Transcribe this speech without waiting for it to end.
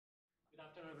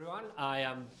everyone. I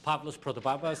am Pavlos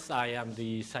Protopappas. I am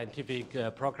the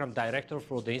Scientific Program Director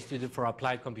for the Institute for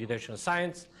Applied Computational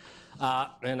Science.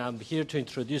 And I'm here to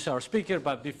introduce our speaker.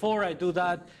 But before I do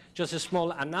that, just a small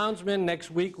announcement.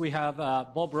 Next week, we have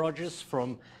Bob Rogers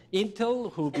from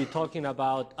Intel, who will be talking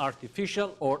about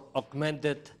artificial or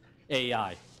augmented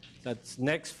AI. That's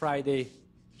next Friday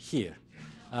here.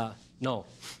 No.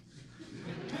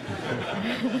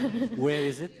 Where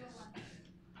is it?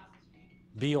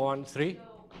 B13?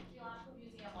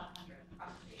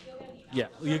 Yeah,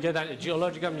 you get a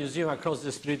geological museum across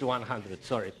the street 100,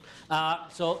 sorry.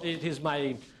 So it is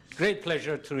my great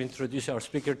pleasure to introduce our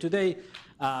speaker today.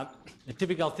 A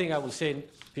typical thing I will say,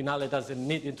 Finale doesn't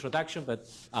need introduction, but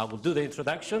I will do the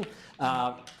introduction.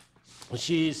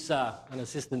 She's an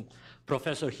assistant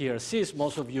professor here at IACS.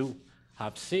 Most of you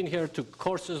have seen her, took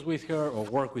courses with her, or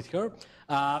worked with her.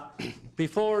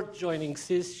 Before joining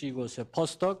IACS, she was a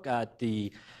postdoc at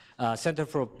the Center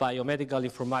for Biomedical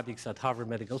Informatics at Harvard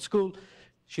Medical School.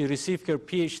 She received her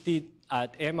PhD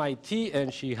at MIT,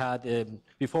 and she had,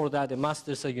 before that, a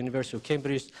master's at University of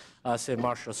Cambridge as a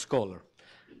Marshall Scholar.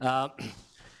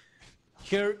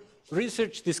 Her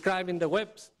research described in her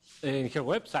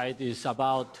website is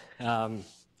about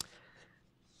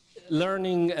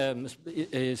learning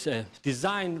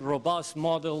design robust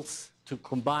models to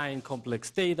combine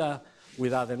complex data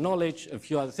with other knowledge, a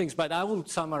few other things. But I will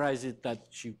summarize it that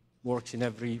she works in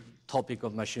every topic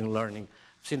of machine learning.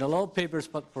 I've seen a lot of papers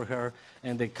for her,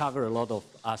 and they cover a lot of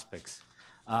aspects.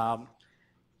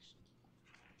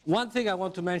 One thing I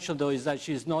want to mention, though, is that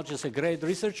she's not just a great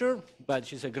researcher, but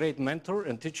she's a great mentor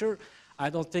and teacher. I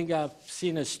don't think I've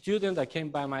seen a student that came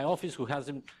by my office who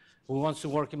wants to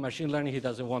work in machine learning, he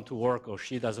doesn't want to work, or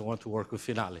she doesn't want to work with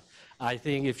Finale. I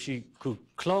think if she could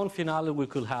clone Finale, we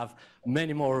could have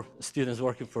many more students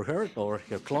working for her, or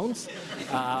her clones.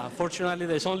 Fortunately,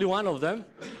 there's only one of them.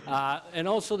 And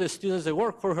also the students that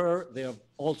work for her, they are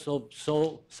also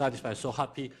so satisfied, so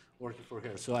happy working for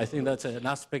her. So I think that's an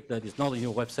aspect that is not in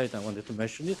your website. I wanted to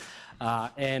mention it.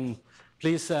 And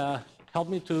please help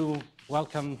me to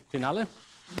welcome Finale.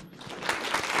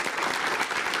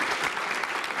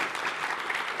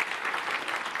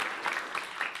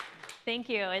 Thank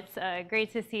you. It's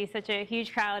great to see such a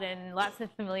huge crowd and lots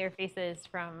of familiar faces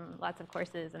from lots of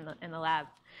courses in the lab.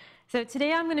 So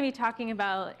today I'm going to be talking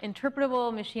about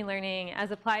interpretable machine learning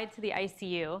as applied to the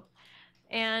ICU.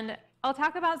 And I'll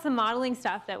talk about some modeling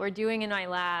stuff that we're doing in my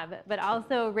lab, but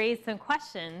also raise some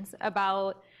questions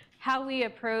about how we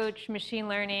approach machine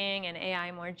learning and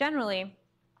AI more generally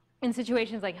in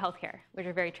situations like healthcare, which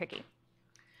are very tricky.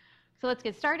 So let's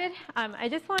get started. I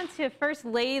just want to first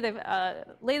lay the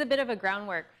bit of a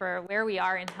groundwork for where we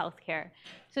are in healthcare.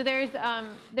 So there's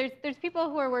people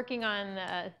who are working on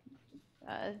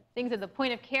things at the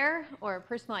point of care or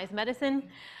personalized medicine,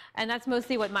 and that's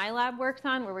mostly what my lab works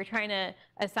on, where we're trying to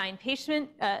assign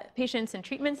patients and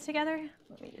treatments together.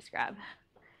 Let me just grab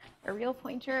a real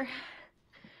pointer.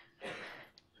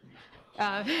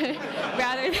 Rather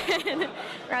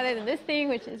than this thing,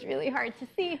 which is really hard to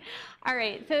see. All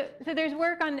right, so there's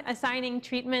work on assigning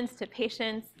treatments to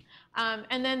patients,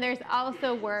 and then there's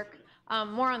also work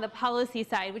more on the policy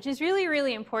side, which is really,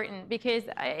 really important, because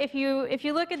if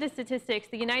you look at the statistics,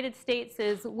 the United States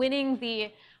is winning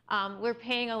the we're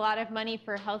paying a lot of money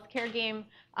for healthcare game,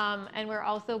 and we're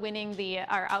also winning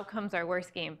our outcomes are worse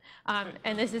game.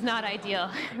 And this is not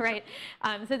ideal, right?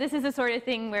 So this is the sort of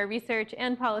thing where research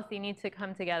and policy need to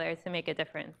come together to make a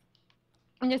difference.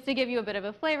 And just to give you a bit of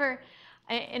a flavor,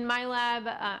 in my lab,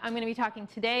 I'm going to be talking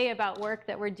today about work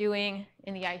that we're doing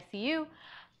in the ICU.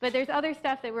 But there's other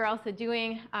stuff that we're also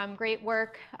doing, great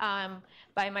work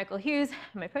by Michael Hughes,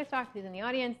 my postdoc who's in the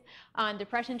audience, on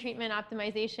depression treatment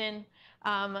optimization.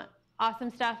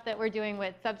 Awesome stuff that we're doing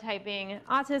with subtyping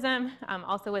autism,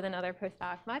 also with another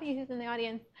postdoc, Madi, who's in the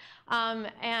audience,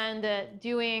 and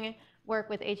doing work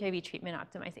with HIV treatment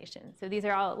optimization. So these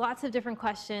are all lots of different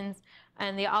questions,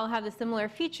 and they all have the similar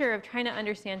feature of trying to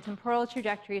understand temporal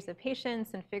trajectories of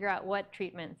patients and figure out what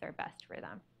treatments are best for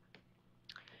them.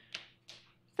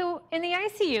 So in the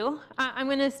ICU, I'm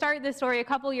going to start the story a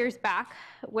couple years back,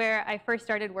 where I first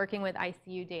started working with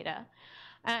ICU data.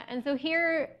 And so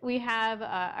here we have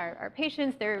our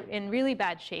patients. They're in really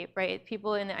bad shape, right?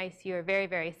 People in the ICU are very,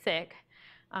 very sick.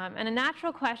 And a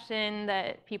natural question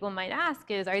that people might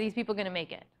ask is, are these people going to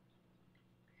make it?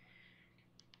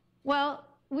 Well,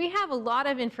 we have a lot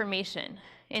of information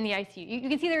in the ICU. You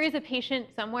can see there is a patient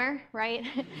somewhere, right?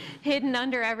 Hidden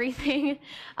under everything.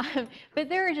 But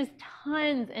there are just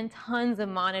tons and tons of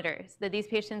monitors that these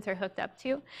patients are hooked up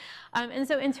to. And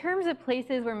so in terms of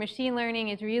places where machine learning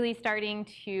is really starting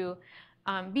to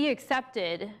be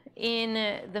accepted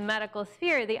in the medical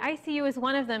sphere, the ICU is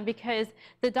one of them because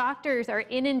the doctors are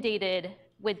inundated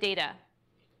with data.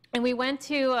 And we went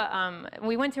to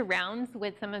rounds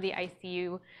with some of the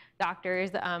ICU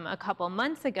doctors a couple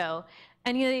months ago,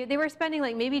 and they were spending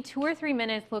like maybe 2 or 3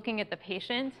 minutes looking at the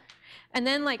patient, and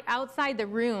then like outside the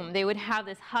room they would have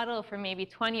this huddle for maybe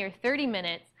 20 or 30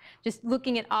 minutes just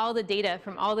looking at all the data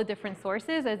from all the different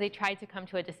sources as they tried to come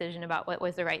to a decision about what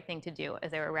was the right thing to do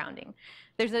as they were rounding.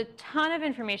 There's a ton of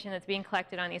information that's being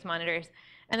collected on these monitors,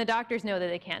 and the doctors know that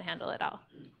they can't handle it all.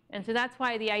 And so that's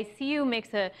why the ICU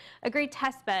makes a great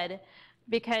test bed,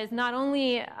 because not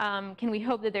only can we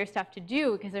hope that there's stuff to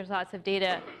do because there's lots of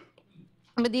data,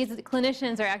 but these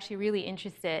clinicians are actually really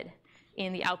interested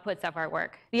in the outputs of our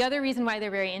work. The other reason why they're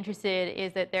very interested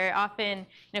is that they're often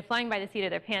flying by the seat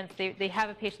of their pants. They have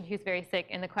a patient who's very sick,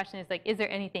 and the question is like, is there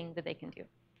anything that they can do?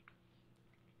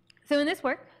 So in this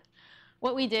work,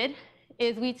 what we did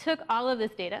is we took all of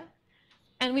this data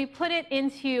and we put it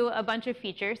into a bunch of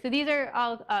features. So these are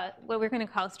all what we're going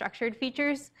to call structured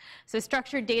features. So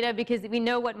structured data, because we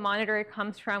know what monitor it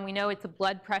comes from. We know it's a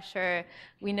blood pressure.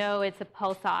 We know it's a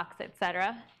pulse ox, et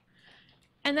cetera.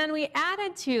 And then we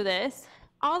added to this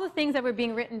all the things that were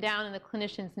being written down in the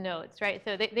clinician's notes, right?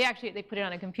 So they put it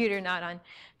on a computer, not on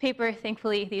paper,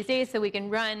 thankfully, these days, so we can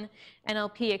run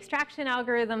NLP extraction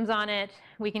algorithms on it.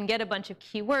 We can get a bunch of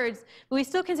keywords, but we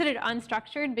still consider it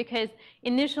unstructured because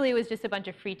initially it was just a bunch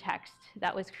of free text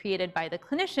that was created by the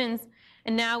clinicians,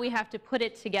 and now we have to put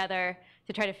it together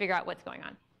to try to figure out what's going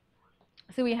on.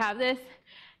 So we have this,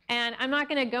 and I'm not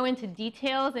going to go into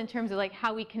details in terms of like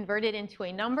how we convert it into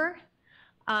a number.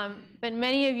 But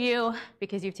many of you,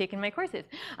 because you've taken my courses,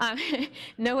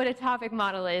 know what a topic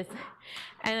model is.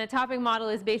 And a topic model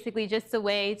is basically just a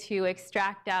way to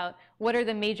extract out what are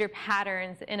the major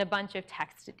patterns in a bunch of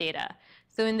text data.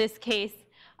 So in this case,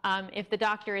 if the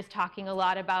doctor is talking a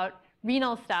lot about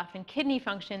renal stuff and kidney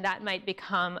function, that might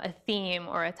become a theme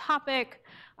or a topic.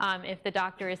 If the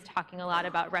doctor is talking a lot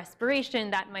about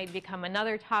respiration, that might become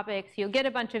another topic. So you'll get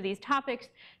a bunch of these topics.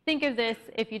 Think of this,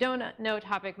 if you don't know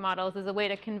topic models, as a way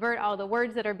to convert all the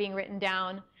words that are being written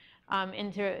down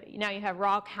into, now you have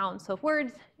raw counts of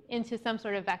words, into some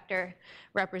sort of vector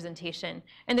representation.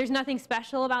 And there's nothing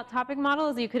special about topic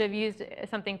models. You could have used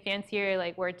something fancier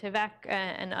like word2vec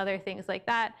and other things like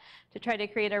that to try to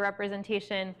create a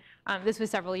representation. This was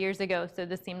several years ago, so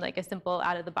this seemed like a simple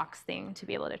out-of-the-box thing to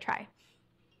be able to try.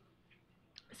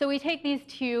 So we take these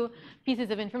two pieces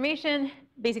of information,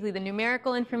 basically the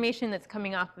numerical information that's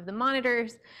coming off of the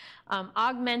monitors,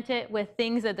 augment it with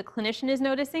things that the clinician is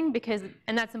noticing,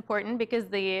 and that's important because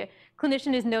the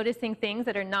clinician is noticing things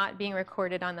that are not being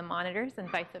recorded on the monitors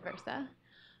and vice versa.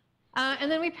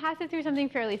 And then we pass it through something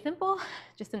fairly simple,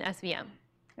 just an SVM.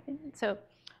 Right? So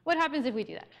what happens if we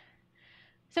do that?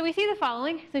 So we see the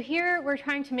following. So here we're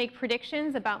trying to make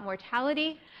predictions about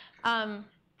mortality,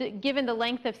 given the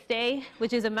length of stay,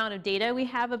 which is the amount of data we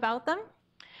have about them.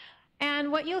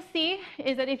 And what you'll see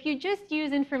is that if you just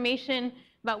use information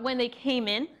about when they came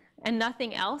in and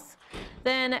nothing else,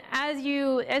 then as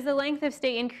the length of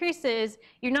stay increases,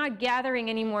 you're not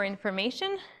gathering any more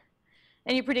information,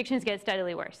 and your predictions get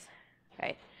steadily worse.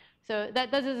 Right? So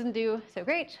that doesn't do so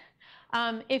great.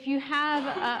 If you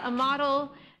have a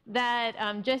model that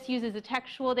just uses the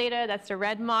textual data, that's the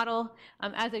red model.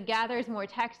 As it gathers more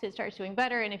text, it starts doing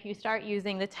better. And if you start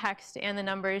using the text and the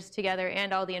numbers together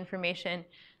and all the information,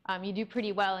 you do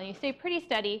pretty well and you stay pretty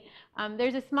steady.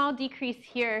 There's a small decrease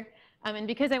here. And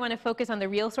because I want to focus on the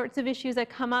real sorts of issues that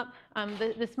come up,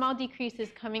 the small decrease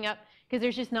is coming up because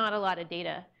there's just not a lot of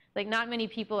data. Like not many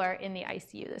people are in the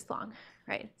ICU this long,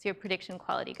 right? So your prediction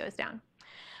quality goes down.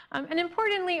 And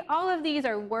importantly, all of these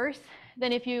are worse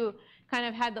than if you kind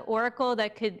of had the oracle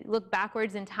that could look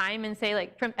backwards in time and say,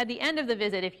 like, at the end of the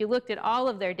visit, if you looked at all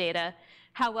of their data,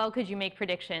 how well could you make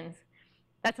predictions?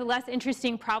 That's a less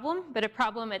interesting problem, but a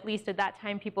problem, at least at that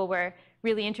time, people were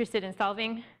really interested in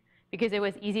solving because it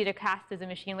was easy to cast as a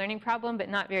machine learning problem, but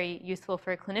not very useful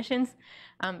for clinicians,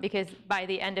 because by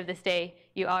the end of the stay,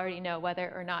 you already know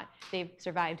whether or not they've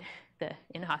survived the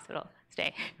in-hospital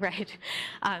stay, right?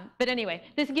 But anyway,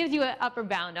 this gives you an upper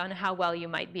bound on how well you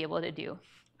might be able to do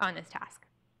on this task,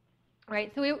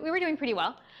 right? So we were doing pretty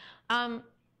well,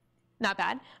 not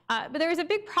bad. But there was a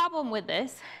big problem with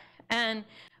this, and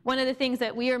one of the things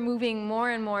that we are moving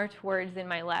more and more towards in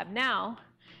my lab now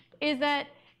is that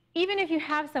even if you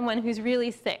have someone who's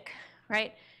really sick,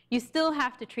 right, you still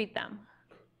have to treat them.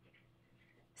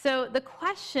 So the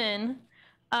question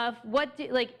of what's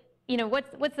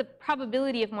the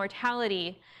probability of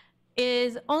mortality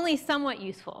is only somewhat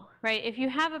useful, right? If you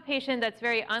have a patient that's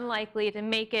very unlikely to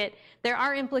make it, there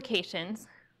are implications,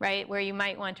 right, where you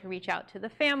might want to reach out to the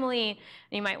family,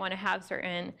 and you might want to have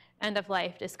certain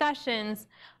end-of-life discussions.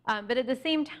 But at the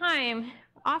same time,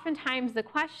 oftentimes the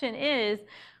question is,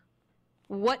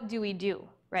 what do we do,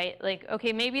 right? Like,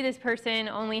 okay, maybe this person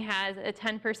only has a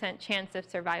 10% chance of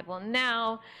survival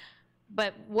now,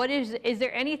 but is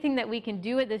there anything that we can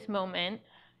do at this moment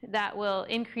that will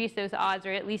increase those odds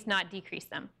or at least not decrease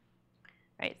them,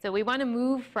 right? So we want to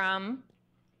move from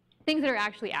things that are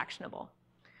actually actionable,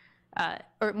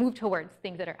 or move towards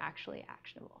things that are actually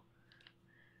actionable.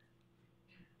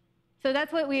 So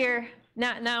that's what we're,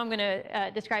 now I'm going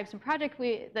to describe some projects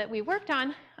that we worked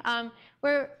on,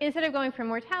 where instead of going for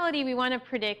mortality, we want to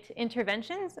predict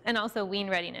interventions and also wean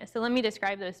readiness. So let me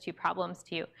describe those two problems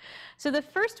to you. So the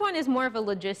first one is more of a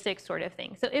logistics sort of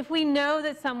thing. So if we know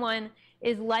that someone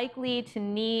is likely to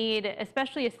need,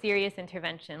 especially a serious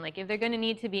intervention, like if they're going to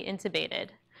need to be intubated,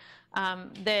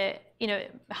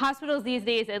 hospitals these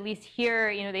days, at least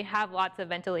here, they have lots of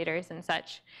ventilators and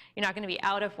such. You're not going to be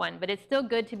out of one, but it's still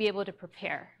good to be able to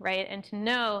prepare, right? And to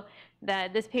know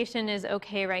that this patient is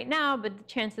okay right now, but the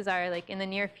chances are, like in the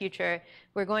near future,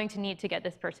 we're going to need to get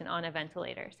this person on a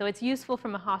ventilator. So it's useful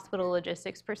from a hospital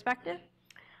logistics perspective.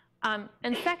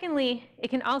 And secondly, it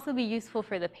can also be useful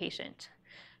for the patient,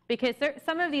 because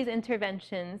some of these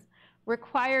interventions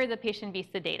require the patient be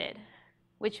sedated,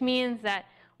 which means that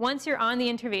once you're on the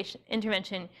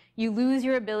intervention, you lose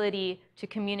your ability to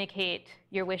communicate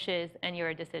your wishes and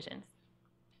your decisions.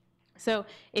 So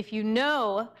if you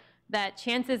know that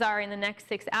chances are in the next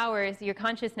 6 hours, you're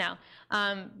conscious now,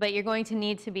 but you're going to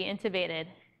need to be intubated,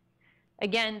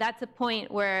 again, that's a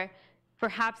point where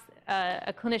perhaps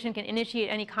a clinician can initiate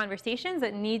any conversations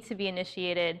that need to be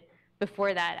initiated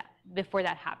before that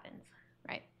happens,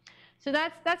 right? So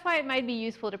that's why it might be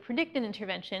useful to predict an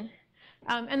intervention.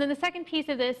 And then the second piece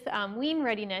of this, wean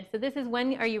readiness. So this is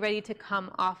when are you ready to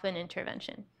come off an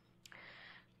intervention?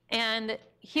 And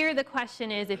here the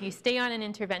question is, if you stay on an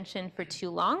intervention for too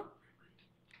long,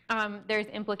 there's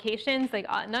implications. Like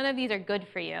none of these are good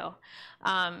for you.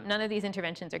 None of these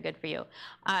interventions are good for you.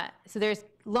 So there's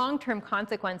long-term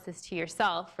consequences to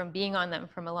yourself from being on them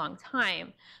for a long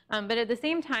time. But at the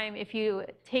same time, if you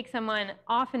take someone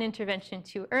off an intervention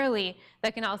too early,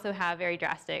 that can also have very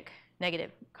drastic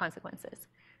negative consequences.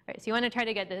 Right? So you want to try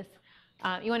to get this,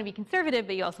 you want to be conservative,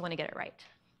 but you also want to get it right.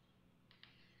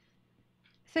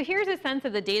 So here's a sense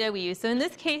of the data we use. So in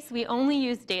this case, we only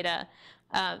use data,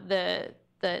 the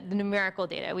numerical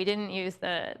data. We didn't use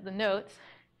the notes.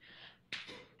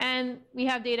 And we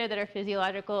have data that are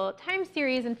physiological time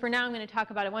series. And for now, I'm going to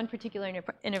talk about one particular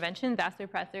intervention,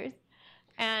 vasopressors.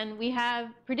 And we have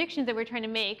predictions that we're trying to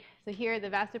make. So here, the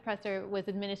vasopressor was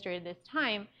administered at this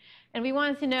time. And we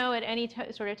wanted to know at any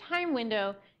sort of time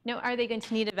window, are they going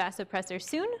to need a vasopressor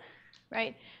soon,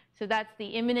 right? So that's the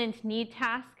imminent need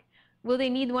task. Will they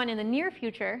need one in the near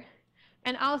future?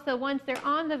 And also, once they're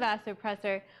on the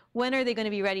vasopressor, when are they going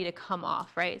to be ready to come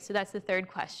off, right? So that's the third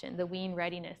question, the wean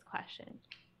readiness question.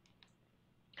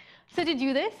 So to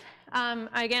do this,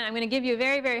 again, I'm going to give you a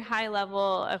very, very high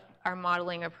level of our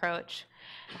modeling approach.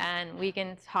 And we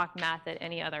can talk math at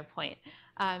any other point.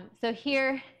 So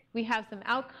here, we have some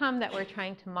outcome that we're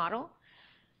trying to model.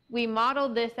 We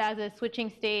modeled this as a switching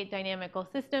state dynamical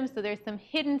system. So there's some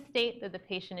hidden state that the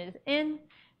patient is in.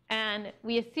 And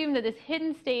we assume that this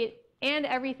hidden state and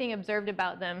everything observed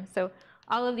about them, so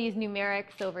all of these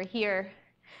numerics over here,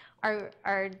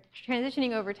 are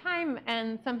transitioning over time.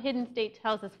 And some hidden state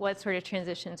tells us what sort of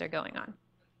transitions are going on.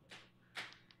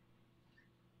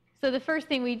 So the first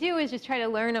thing we do is just try to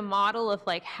learn a model of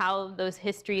like how those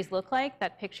histories look like,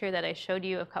 that picture that I showed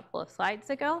you a couple of slides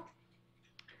ago.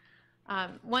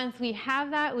 Once we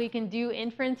have that, we can do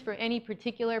inference for any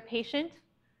particular patient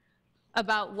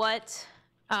about what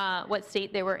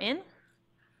state they were in.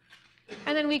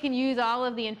 And then we can use all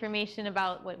of the information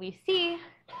about what we see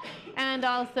and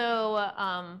also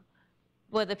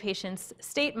what the patient's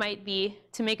state might be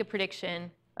to make a prediction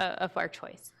of our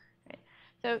choice. Right?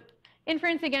 So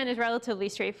inference, again, is relatively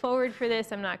straightforward for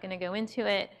this. I'm not going to go into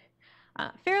it.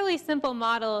 Fairly simple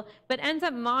model, but ends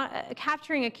up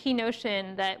capturing a key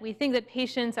notion that we think that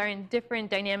patients are in different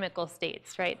dynamical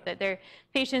states, right? That there are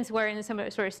patients who are in some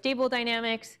sort of stable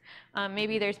dynamics.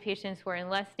 Maybe there's patients who are in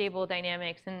less stable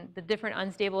dynamics, and the different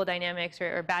unstable dynamics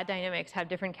or bad dynamics have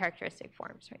different characteristic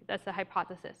forms, right? That's the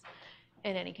hypothesis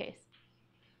in any case.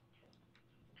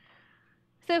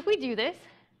 So if we do this,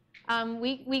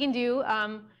 we can do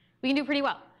pretty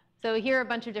well. So here are a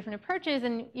bunch of different approaches,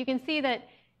 and you can see that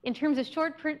in terms of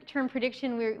short-term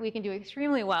prediction, we can do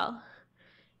extremely well.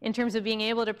 in terms of being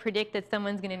able to predict that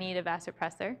someone's going to need a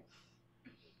vasopressor.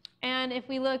 And if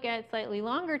we look at slightly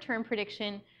longer term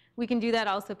prediction, we can do that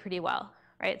also pretty well,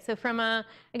 right? So from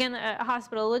again, a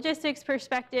hospital logistics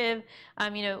perspective,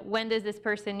 when does this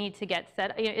person need to get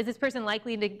set up? Is this person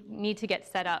likely to need to get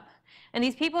set up? And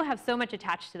these people have so much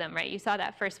attached to them, right? You saw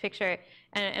that first picture,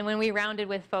 and when we rounded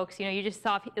with folks, you just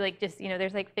saw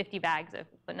there's like 50 bags of,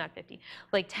 but not 50,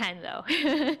 like 10 though,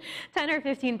 10 or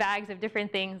 15 bags of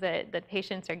different things that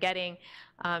patients are getting,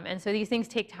 and so these things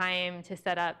take time to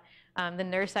set up. The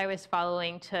nurse I was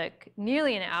following took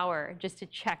nearly an hour just to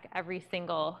check every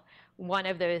single one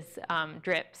of those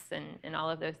drips and all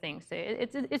of those things. So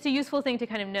it's a useful thing to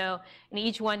kind of know, and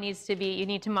each one needs to be, you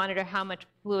need to monitor how much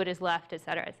fluid is left, et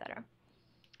cetera, et cetera.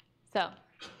 So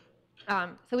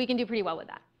we can do pretty well with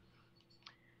that.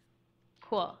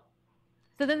 Cool.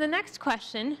 So then the next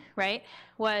question, right,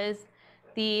 was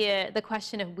the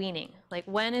question of weaning. Like,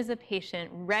 when is a patient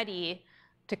ready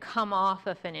to come off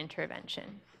of an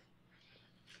intervention?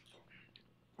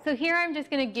 So here I'm just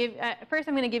going to give, first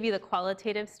I'm going to give you the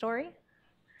qualitative story.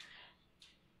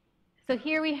 So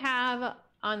here we have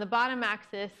on the bottom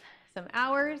axis some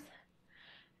hours,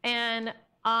 and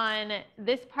on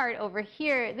this part over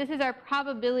here, this is our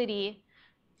probability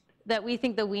that we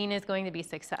think the wean is going to be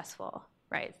successful,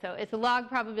 right? So it's a log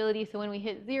probability, so when we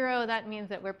hit 0, that means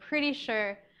that we're pretty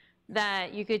sure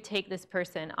that you could take this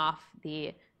person off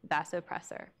the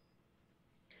vasopressor.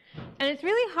 And it's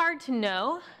really hard to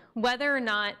know whether or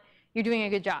not you're doing a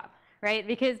good job, right?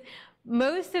 Because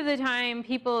most of the time,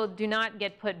 people do not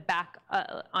get put back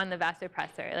on the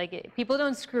vasopressor. Like, people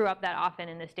don't screw up that often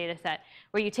in this data set,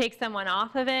 where you take someone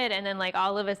off of it, and then like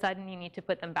all of a sudden you need to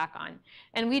put them back on.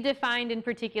 And we defined in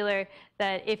particular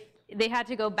that if they had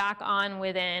to go back on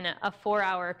within a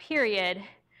 4-hour period,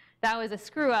 that was a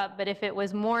screw up. But if it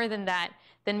was more than that,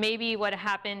 then maybe what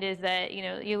happened is that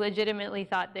you legitimately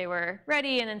thought they were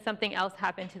ready, and then something else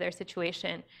happened to their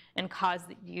situation and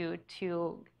caused you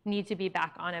to need to be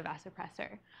back on a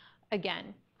vasopressor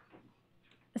again.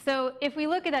 So if we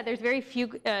look at that, there's very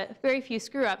few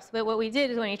screw ups. But what we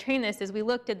did is, when we trained this, is we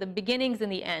looked at the beginnings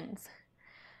and the ends,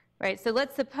 right? So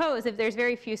let's suppose if there's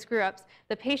very few screw ups,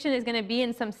 the patient is going to be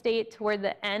in some state toward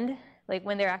the end, like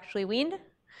when they're actually weaned,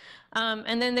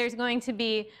 and then there's going to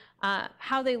be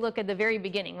how they look at the very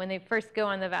beginning, when they first go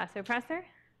on the vasopressor,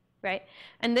 right?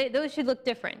 And those should look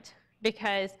different,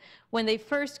 because when they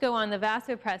first go on the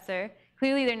vasopressor,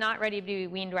 clearly they're not ready to be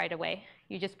weaned right away.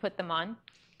 You just put them on.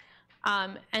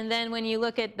 And then when you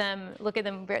look at them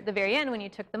at the very end, when you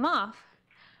took them off,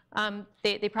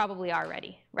 they probably are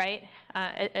ready, right?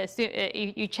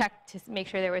 You check to make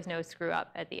sure there was no screw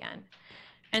up at the end.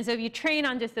 And so if you train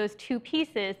on just those two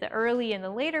pieces, the early and the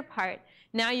later part,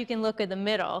 now you can look at the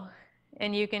middle,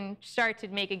 and you can start to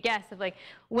make a guess of, like,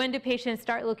 when do patients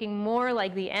start looking more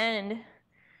like the end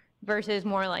versus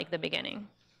more like the beginning.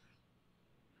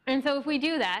 And so if we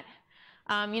do that,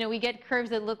 we get curves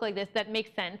that look like this. That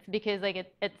makes sense, because like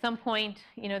at some point,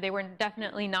 they were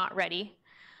definitely not ready,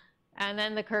 and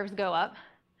then the curves go up.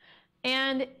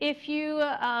 And if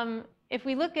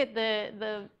we look at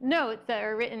the notes that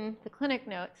are written, the clinic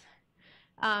notes,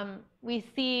 we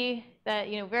see that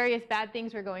various bad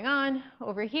things were going on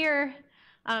over here,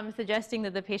 suggesting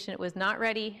that the patient was not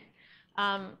ready.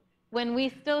 When we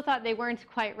still thought they weren't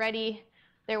quite ready,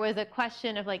 there was a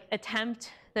question of like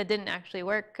attempt that didn't actually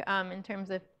work in terms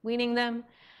of weaning them.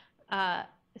 So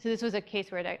this was a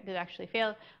case where it did actually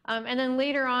fail. And then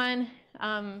later on,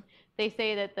 they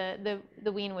say that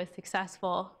the wean was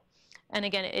successful. And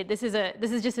again, this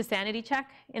is just a sanity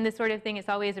check. In this sort of thing, it's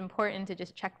always important to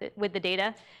just check with the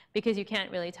data, because you can't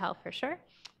really tell for sure.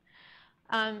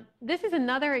 This is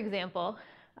another example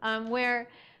where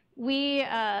we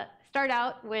start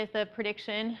out with a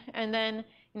prediction, and then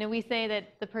we say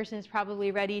that the person is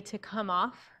probably ready to come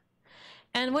off.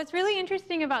 And what's really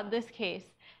interesting about this case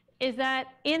is that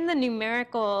in the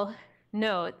numerical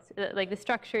notes, like the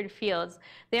structured fields,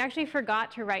 they actually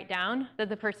forgot to write down that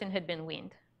the person had been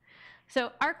weaned. So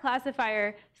our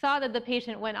classifier saw that the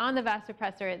patient went on the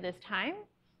vasopressor at this time,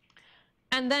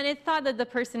 and then it thought that the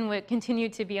person would continue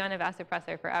to be on a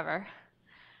vasopressor forever.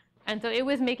 And so it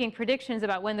was making predictions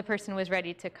about when the person was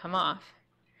ready to come off.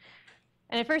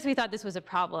 And at first we thought this was a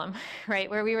problem, right?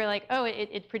 Where we were like, oh,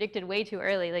 it predicted way too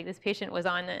early. Like, this patient was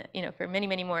on, for many,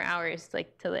 many more hours,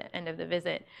 like till the end of the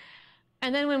visit.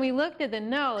 And then when we looked at the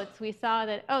notes, we saw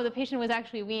that, oh, the patient was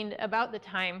actually weaned about the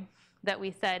time that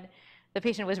we said the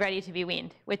patient was ready to be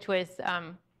weaned, which was,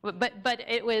 but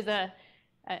it was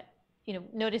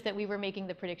noticed that we were making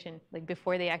the prediction like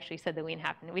before they actually said the wean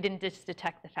happened. We didn't just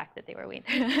detect the fact that they were weaned.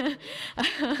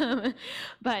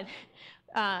 But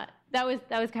that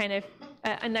was kind of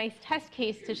a nice test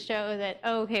case to show that,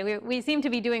 oh, okay, we seem to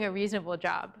be doing a reasonable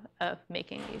job of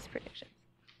making these predictions.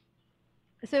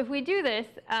 So if we do this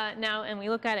now and we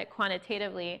look at it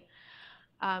quantitatively,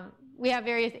 we have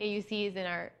various AUCs in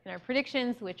our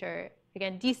predictions, which are,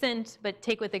 again, decent, but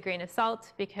take with a grain of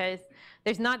salt because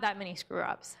there's not that many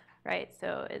screw-ups, right?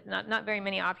 So it's not very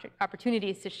many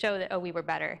opportunities to show that, oh, we were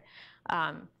better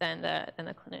than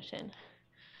the clinician.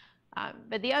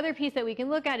 But the other piece that we can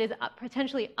look at is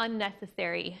potentially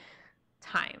unnecessary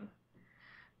time.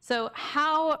 So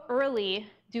how early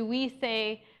do we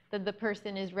say that the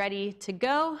person is ready to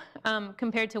go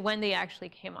compared to when they actually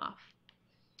came off?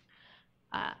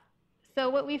 So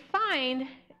what we find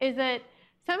is that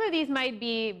some of these might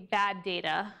be bad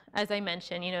data, as I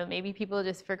mentioned. Maybe people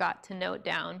just forgot to note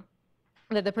down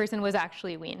that the person was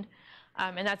actually weaned.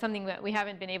 And that's something that we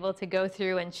haven't been able to go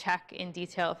through and check in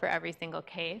detail for every single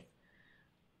case.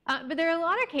 But there are a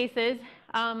lot of cases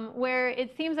where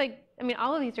it seems like,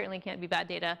 all of these certainly can't be bad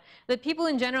data, that people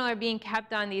in general are being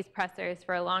kept on these pressors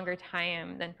for a longer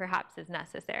time than perhaps is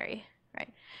necessary, right?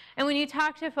 And when you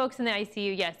talk to folks in the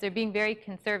ICU, yes, they're being very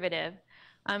conservative,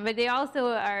 but they also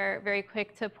are very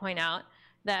quick to point out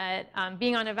that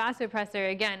being on a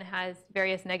vasopressor, again, has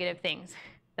various negative things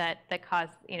that cause,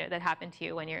 that happen to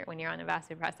you when you're on a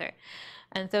vasopressor.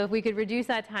 And so if we could reduce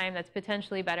that time, that's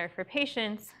potentially better for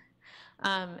patients.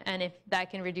 And if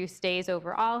that can reduce stays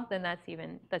overall, then that's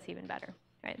even better,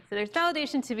 right? So there's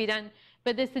validation to be done,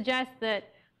 but this suggests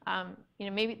that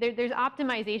maybe there's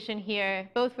optimization here,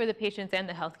 both for the patients and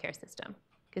the healthcare system.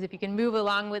 Because if you can move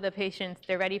along with the patients,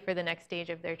 they're ready for the next stage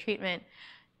of their treatment,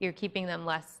 you're keeping them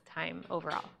less time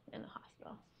overall in the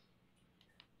hospital.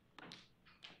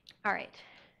 All right,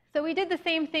 so we did the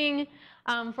same thing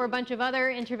for a bunch of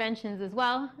other interventions as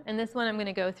well, and this one I'm going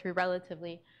to go through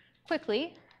relatively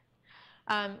quickly.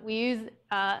 We use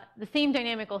the same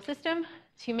dynamical system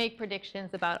to make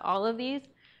predictions about all of these.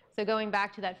 So going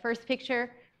back to that first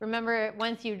picture, remember,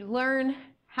 once you learn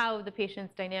how the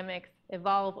patient's dynamics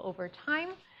evolve over time,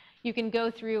 you can go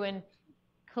through and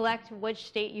collect which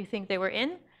state you think they were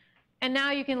in. And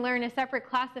now you can learn a separate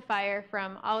classifier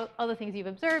from all the things you've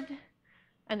observed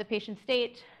and the patient's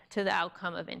state to the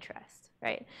outcome of interest,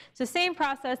 right? So same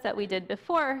process that we did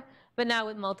before, but now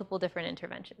with multiple different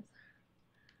interventions.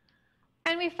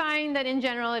 And we find that in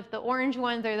general, if the orange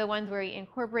ones are the ones where we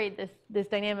incorporate this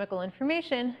dynamical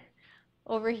information,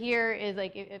 over here is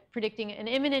like predicting an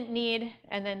imminent need,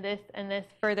 and then this and this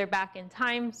further back in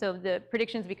time. So the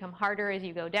predictions become harder as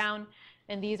you go down,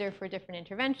 and these are for different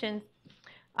interventions.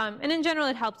 And in general,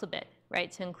 it helps a bit,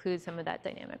 right, to include some of that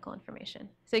dynamical information.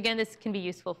 So again, this can be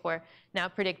useful for now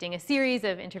predicting a series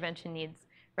of intervention needs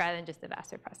rather than just the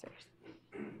vasopressors.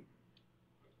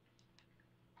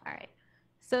 All right.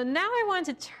 So now I want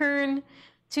to turn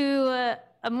to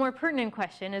a more pertinent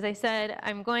question. As I said,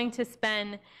 I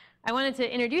wanted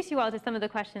to introduce you all to some of the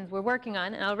questions we're working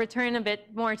on, and I'll return a bit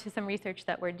more to some research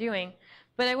that we're doing.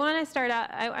 But I want to start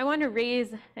out, I want to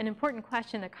raise an important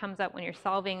question that comes up when you're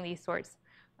solving these sorts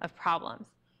of problems.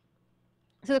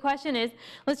 So the question is,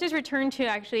 let's just return to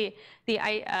actually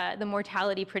the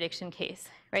mortality prediction case,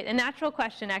 right? A natural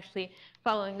question actually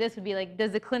following this would be like,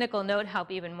 does the clinical note help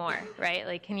even more, right?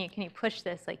 Like, can you push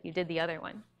this like you did the other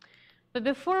one? But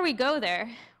before we go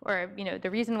there, or the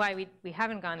reason why we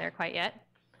haven't gone there quite yet,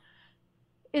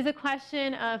 is a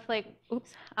question of like,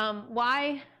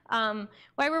 why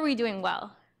were we doing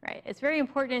well, right? It's very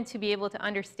important to be able to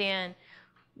understand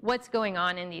what's going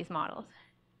on in these models.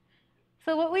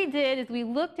 So what we did is we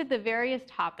looked at the various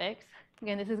topics.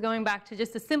 Again, this is going back to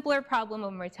just a simpler problem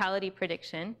of mortality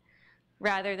prediction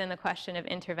rather than the question of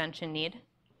intervention need.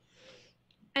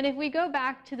 And if we go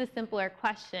back to the simpler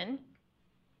question,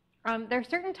 there are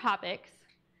certain topics.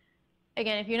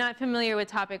 Again, if you're not familiar with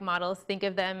topic models, think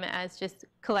of them as just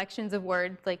collections of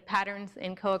words like patterns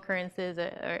and co-occurrences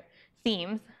or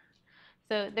themes.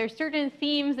 So there's certain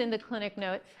themes in the clinic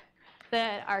notes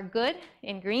that are good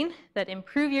in green, that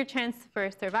improve your chance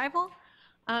for survival.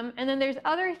 And then there's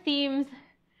other themes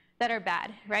that are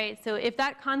bad, right? So if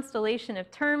that constellation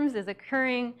of terms is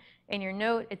occurring in your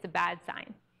note, it's a bad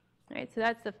sign, right? So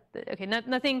that's okay,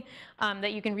 nothing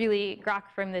that you can really grok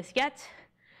from this yet,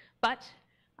 but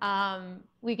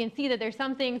we can see that there's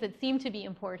some things that seem to be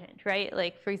important, right?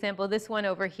 Like, for example, this one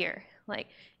over here. Like,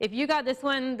 if you got this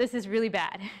one, this is really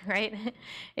bad, right?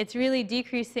 It's really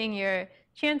decreasing your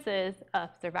chances of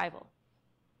survival.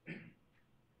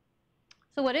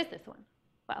 So what is this one?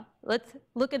 Well, let's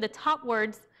look at the top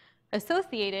words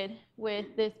associated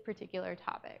with this particular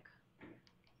topic.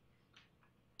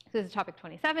 So this is topic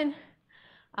 27.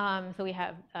 So we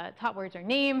have top words are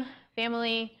name,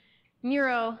 family,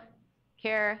 neuro,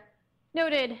 care,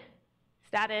 noted,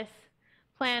 status,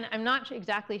 plan. I'm not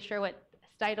exactly sure what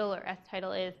S-title or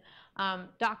S-title is,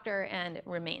 doctor, and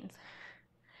remains.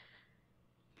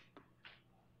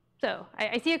 So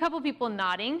I see a couple people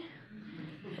nodding,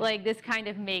 like this kind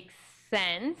of makes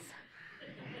sense.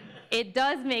 It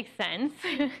does make sense.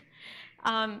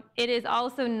 It is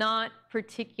also not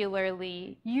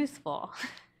particularly useful,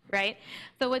 right?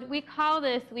 So what we call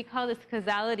this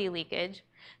causality leakage.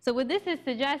 So what this is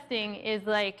suggesting is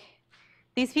like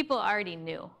these people already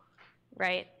knew,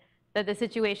 right, that the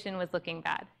situation was looking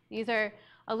bad. These are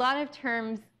a lot of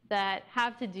terms that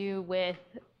have to do with,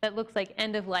 that looks like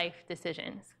end-of-life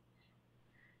decisions.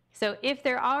 So if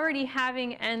they're already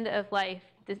having end-of-life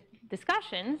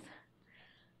discussions,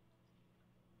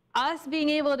 us being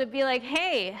able to be like,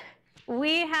 hey,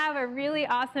 we have a really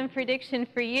awesome prediction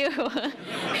for you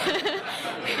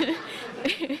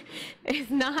is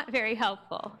not very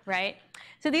helpful, right?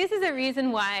 So this is a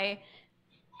reason why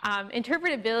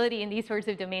interpretability in these sorts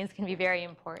of domains can be very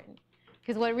important.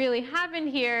 Because what really happened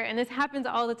here, and this happens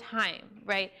all the time,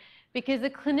 right? Because the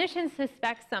clinician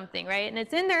suspects something, right? And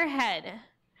it's in their head.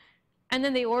 And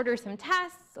then they order some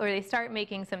tests, or they start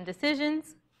making some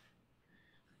decisions.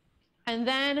 And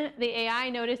then the AI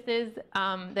notices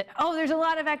that, oh, there's a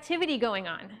lot of activity going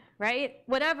on, right?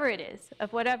 Whatever it is,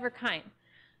 of whatever kind.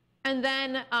 And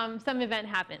then some event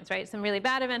happens, right? Some really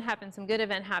bad event happens, some good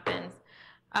event happens.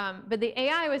 But the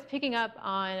AI was picking up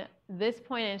on this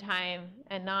point in time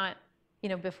and not,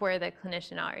 before the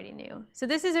clinician already knew. So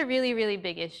this is a really, really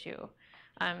big issue.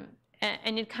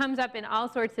 And it comes up in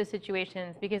all sorts of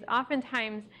situations because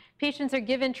oftentimes patients are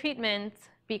given treatments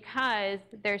because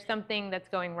there's something that's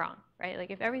going wrong, right?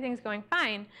 Like if everything's going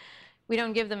fine, we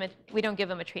don't give them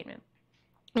a treatment.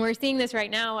 And we're seeing this right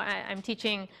now. I'm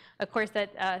teaching a course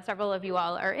that several of you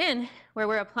all are in, where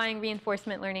we're applying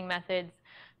reinforcement learning methods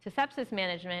to sepsis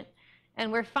management,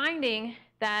 and we're finding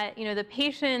that the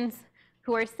patients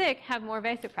who are sick have more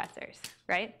vasopressors,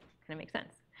 right? Kind of makes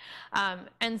sense.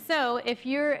 And so if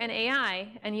you're an AI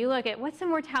and you look at what's the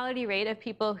mortality rate of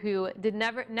people who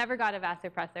never got a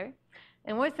vasopressor,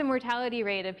 and what's the mortality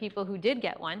rate of people who did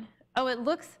get one, oh, it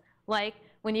looks like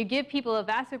when you give people a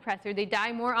vasopressor, they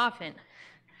die more often.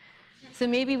 So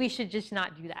maybe we should just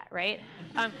not do that, right?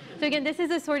 So again, this is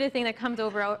the sort of thing that comes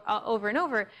over and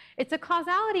over. It's a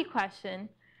causality question,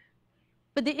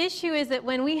 but the issue is that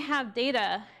when we have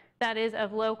data that is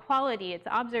of low quality, it's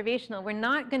observational, we're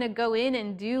not going to go in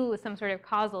and do some sort of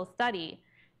causal study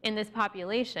in this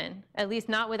population, at least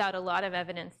not without a lot of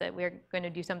evidence that we're going to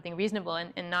do something reasonable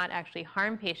and not actually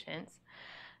harm patients.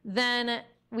 Then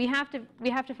we have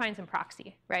to find some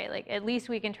proxy, right? Like at least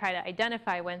we can try to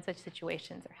identify when such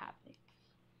situations are happening.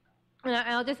 And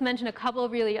I'll just mention a couple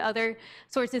of really other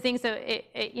sorts of things. So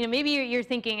maybe you're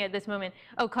thinking at this moment,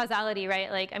 oh, causality,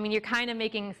 right? Like, I mean, you're kind of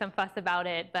making some fuss about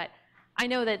it, but I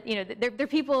know that there are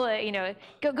people,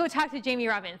 go talk to Jamie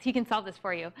Robbins. He can solve this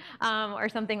for you, or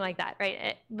something like that,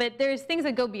 right? But there's things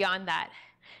that go beyond that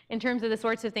in terms of the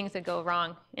sorts of things that go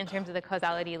wrong in terms of the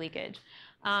causality leakage.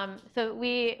 So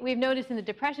we've noticed in the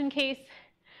depression case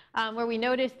where we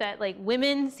noticed that like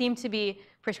women seem to be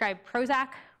prescribed Prozac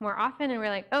more often, and we're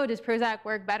like, oh, does Prozac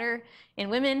work better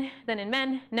in women than in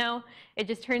men? No, it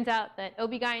just turns out that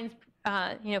OB-GYNs,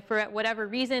 for whatever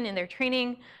reason in their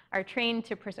training, are trained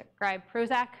to prescribe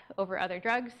Prozac over other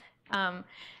drugs.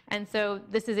 And so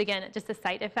this is, again, just a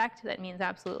side effect that means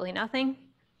absolutely nothing.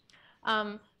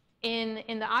 In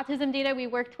the autism data we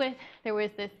worked with, there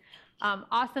was this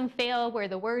awesome fail where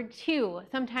the word to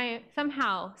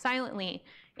somehow silently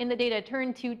in the data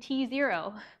turned to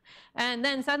T0. And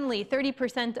then suddenly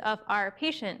 30% of our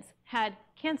patients had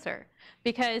cancer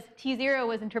because T0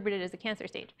 was interpreted as a cancer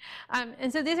stage.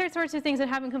 And so these are sorts of things that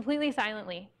happen completely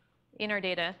silently in our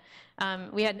data.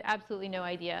 We had absolutely no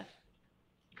idea.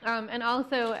 And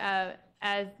also,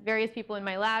 as various people in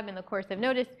my lab in the course have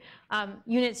noticed,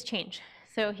 units change.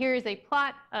 So here's a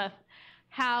plot of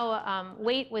how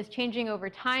weight was changing over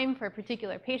time for a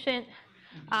particular patient.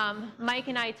 Mike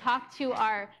and I talked to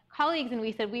our colleagues and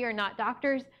we said, we are not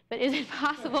doctors, but is it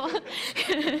possible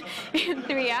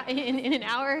in an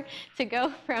hour to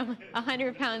go from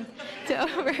 100 pounds to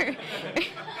over?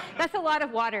 That's a lot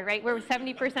of water, right? We're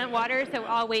 70% water, so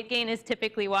all weight gain is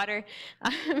typically water.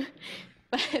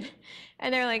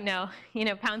 And they're like, no,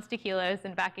 pounds to kilos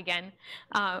and back again,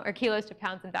 or kilos to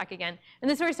pounds and back again.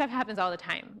 And this sort of stuff happens all the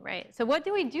time, right? So what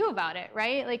do we do about it,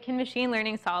 right? Like, can machine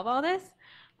learning solve all this?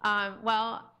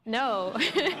 Well, no.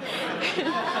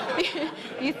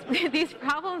 these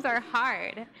problems are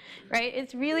hard, right?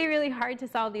 It's really, really hard to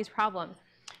solve these problems.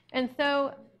 And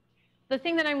so the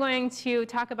thing that I'm going to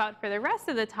talk about for the rest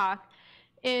of the talk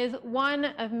is one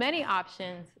of many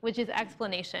options, which is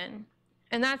explanation.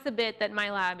 And that's the bit that my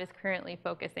lab is currently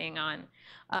focusing on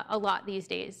a lot these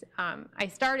days. I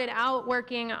started out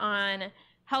working on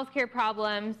healthcare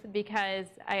problems because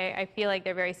I feel like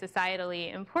they're very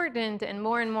societally important, and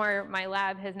more my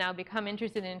lab has now become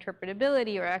interested in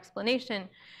interpretability or explanation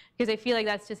because I feel like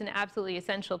that's just an absolutely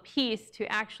essential piece to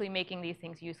actually making these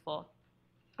things useful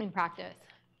in practice.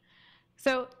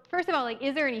 So first of all, like,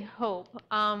 is there any hope?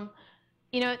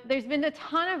 You know, there's been a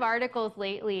ton of articles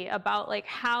lately about like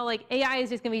how like AI is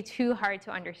just going to be too hard to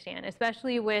understand,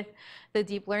 especially with the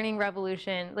deep learning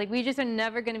revolution. Like, we just are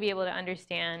never going to be able to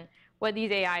understand what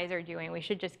these AIs are doing. We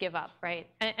should just give up, right?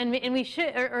 And we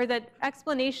should, or that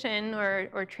explanation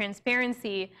or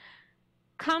transparency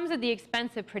comes at the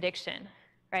expense of prediction,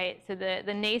 right? So the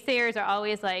naysayers are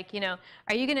always like, you know,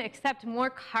 are you going to accept more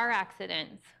car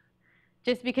accidents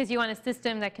just because you want a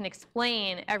system that can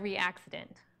explain every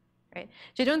accident? Right?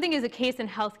 Which I don't think is the case in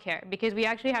healthcare, because we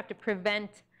actually have to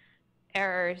prevent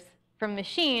errors from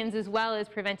machines as well as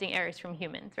preventing errors from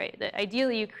humans, right? That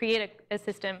ideally, you create a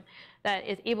system that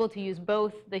is able to use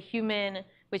both the human,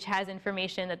 which has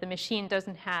information that the machine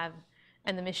doesn't have,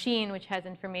 and the machine, which has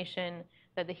information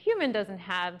that the human doesn't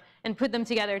have, and put them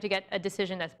together to get a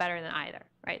decision that's better than either,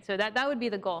 right? So that would be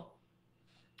the goal.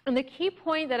 And the key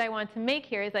point that I want to make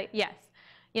here is like, yes,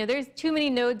 you know, there's too many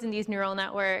nodes in these neural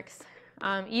networks.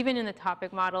 Even in the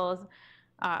topic models,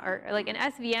 or like an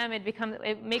SVM,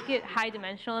 it make it high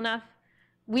dimensional enough.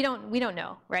 We don't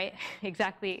know, right?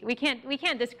 Exactly. We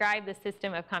can't describe the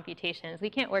system of computations.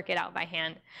 We can't work it out by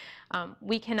hand.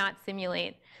 We cannot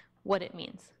simulate what it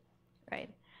means, right?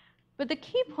 But the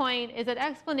key point is that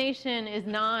explanation is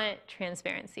not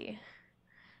transparency,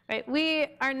 right?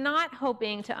 We are not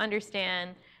hoping to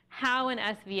understand how an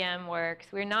SVM works.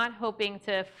 We're not hoping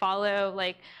to follow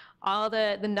like all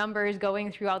the numbers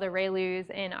going through all the ReLUs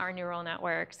in our neural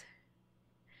networks.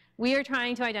 We are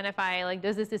trying to identify, like,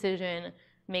 does this decision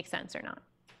make sense or not?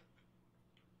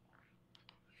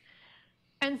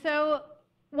 And so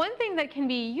one thing that can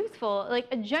be useful, like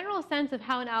a general sense of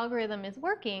how an algorithm is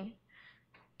working,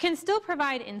 can still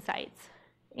provide insights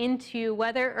into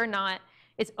whether or not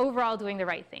it's overall doing the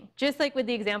right thing. Just like with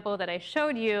the example that I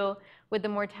showed you with the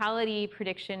mortality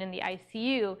prediction in the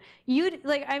ICU,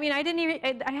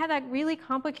 I had that really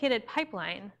complicated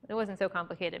pipeline. It wasn't so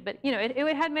complicated, but you know,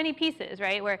 it had many pieces,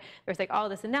 right? Where there was like all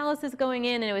this analysis going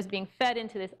in, and it was being fed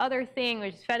into this other thing,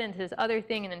 which is fed into this other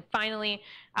thing, and then finally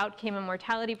out came a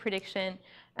mortality prediction.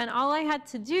 And all I had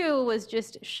to do was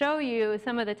just show you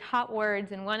some of the top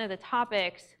words in one of the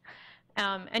topics,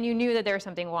 and you knew that there was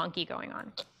something wonky going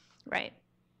on, right?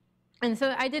 And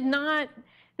so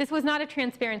this was not a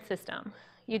transparent system.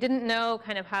 You didn't know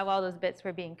kind of how all those bits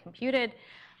were being computed,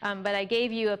 but I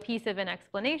gave you a piece of an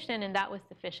explanation, and that was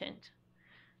sufficient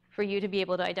for you to be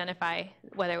able to identify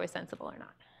whether it was sensible or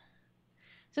not.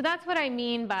 So that's what I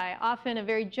mean by often a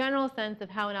very general sense of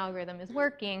how an algorithm is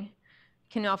working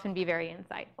can often be very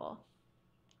insightful.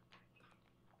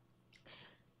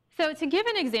 So to give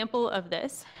an example of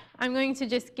this, I'm going to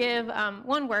just give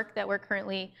one work that we're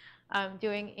currently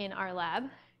doing in our lab.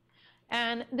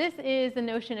 And this is the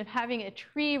notion of having a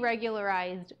tree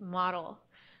regularized model.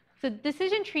 So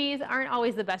decision trees aren't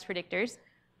always the best predictors.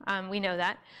 We know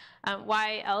that.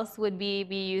 Why else would we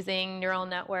be using neural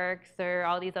networks or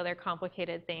all these other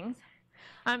complicated things?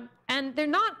 And they're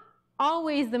not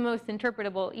always the most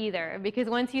interpretable either, because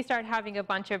once you start having a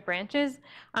bunch of branches,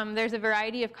 there's a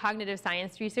variety of cognitive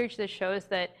science research that shows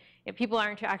that if people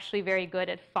aren't actually very good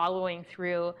at following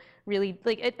through really,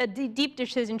 like a deep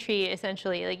decision tree,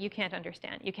 essentially, like you can't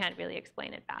understand. You can't really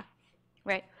explain it back,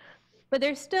 right? But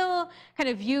they're still kind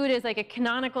of viewed as like a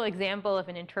canonical example of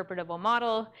an interpretable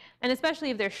model. And especially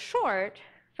if they're short,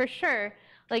 for sure,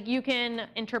 like you can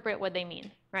interpret what they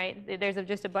mean, right? There's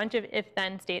just a bunch of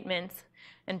if-then statements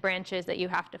and branches that you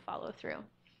have to follow through.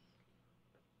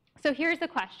 So here's the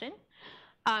question.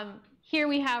 Here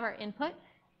we have our input.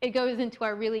 It goes into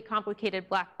our really complicated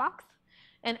black box,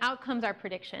 and out comes our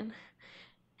prediction.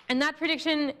 And that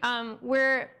prediction,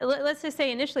 let's just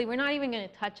say initially, we're not even going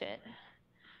to touch it.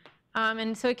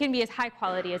 And so it can be as high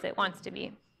quality as it wants to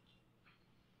be.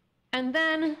 And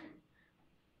then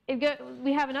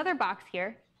we have another box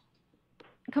here,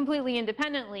 completely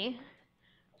independently,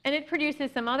 and it produces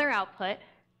some other output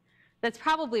that's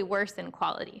probably worse in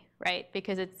quality, right?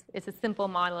 Because it's a simple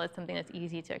model, it's something that's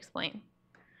easy to explain.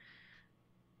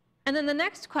 And then the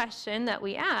next question that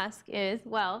we ask is,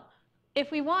 well,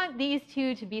 if we want these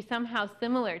two to be somehow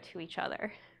similar to each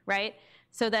other, right,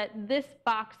 so that this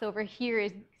box over here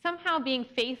is somehow being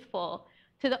faithful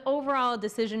to the overall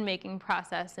decision-making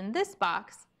process in this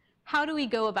box, how do we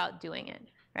go about doing it,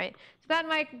 right? So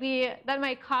that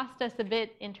might cost us a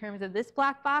bit in terms of this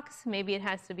black box. Maybe it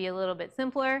has to be a little bit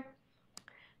simpler.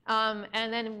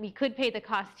 And then we could pay the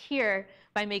cost here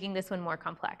by making this one more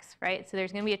complex, right? So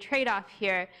there's going to be a trade-off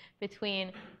here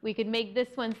between we could make this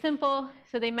one simple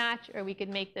so they match, or we could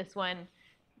make this one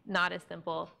not as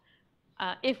simple.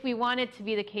 If we want it to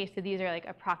be the case that these are like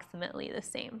approximately the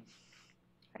same,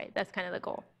 right? That's kind of the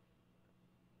goal.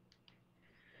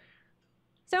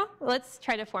 So let's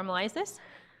try to formalize this.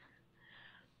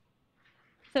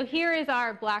 So here is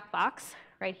our black box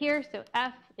right here. So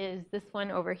F is this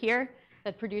one over here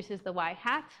that produces the y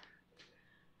hat.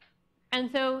 And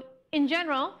so in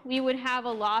general, we would have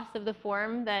a loss of the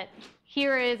form that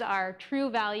here is our true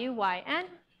value, yn.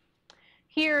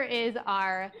 Here is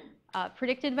our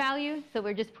predicted value. So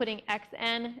we're just putting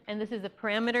xn, and this is the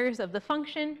parameters of the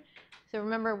function. So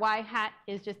remember, y hat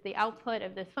is just the output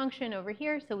of this function over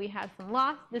here. So we have some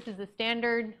loss. This is the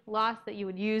standard loss that you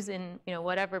would use in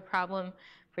whatever problem,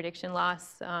 prediction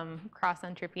loss, cross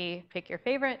entropy, pick your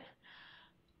favorite.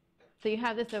 So you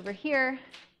have this over here.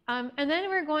 And then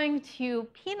we're going to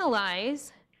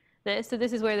penalize this. So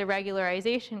this is where the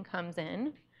regularization comes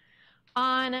in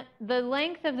on the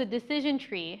length of the decision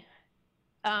tree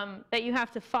that you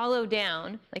have to follow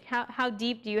down. Like how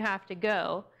deep do you have to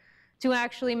go to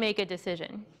actually make a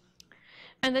decision?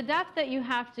 And the depth that you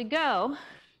have to go,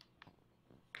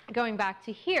 going back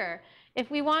to here, if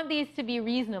we want these to be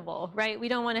reasonable, right? We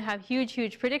don't want to have huge,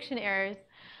 huge prediction errors,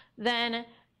 then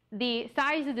the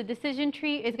size of the decision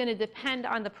tree is going to depend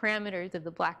on the parameters of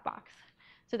the black box.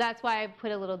 So that's why I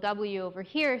put a little w over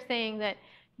here saying that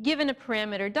given a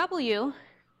parameter w,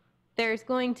 there's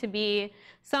going to be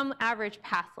some average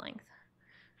path length.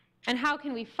 And how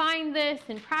can we find this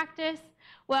in practice?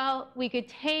 Well, we could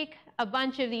take a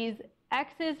bunch of these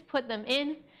x's, put them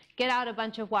in, get out a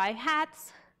bunch of y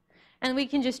hats, and we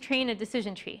can just train a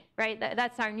decision tree, right?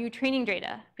 That's our new training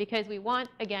data, because we want,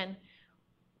 again,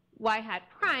 y hat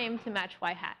prime to match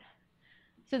y hat.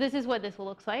 So this is what this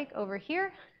looks like over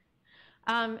here.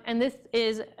 And this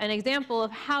is an example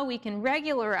of how we can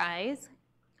regularize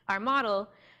our model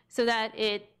so that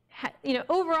it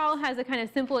overall has a kind of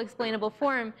simple explainable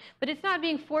form, but it's not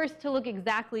being forced to look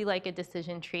exactly like a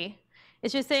decision tree.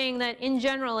 It's just saying that in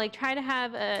general, like try to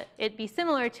have it be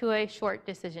similar to a short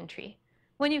decision tree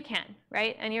when you can,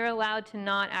 right? And you're allowed to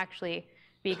not actually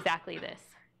be exactly this.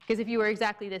 Because if you were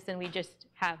exactly this, then we just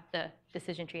have the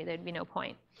decision tree. There'd be no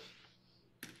point.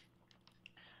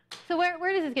 So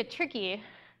where does this get tricky?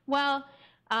 Well,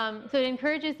 so it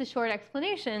encourages the short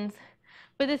explanations.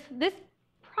 But this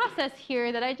process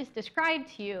here that I just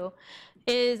described to you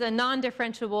is a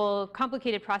non-differentiable,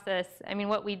 complicated process. I mean,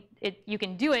 you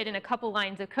can do it in a couple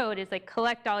lines of code. It's like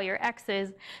collect all your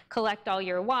x's, collect all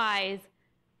your y's,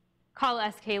 call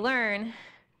sklearn,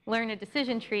 learn a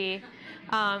decision tree,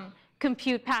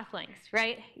 compute path lengths,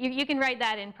 right? You can write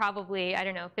that in probably, I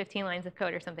don't know, 15 lines of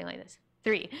code or something like this.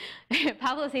 3.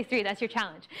 Pablo says 3, that's your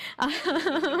challenge.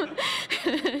 So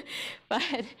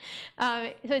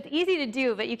it's easy to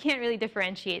do, but you can't really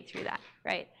differentiate through that,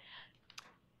 right?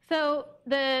 So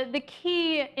the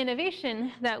key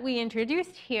innovation that we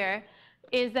introduced here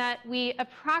is that we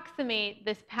approximate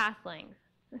this path length.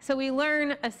 So we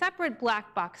learn a separate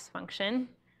black box function,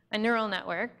 a neural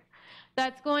network,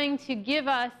 that's going to give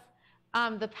us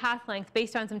the path length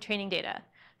based on some training data.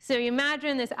 So you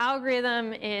imagine this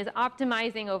algorithm is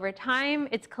optimizing over time.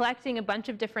 It's collecting a bunch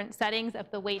of different settings of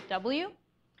the weight w.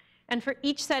 And for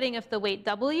each setting of the weight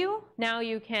w, now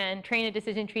you can train a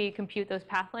decision tree, compute those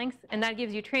path lengths, and that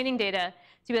gives you training data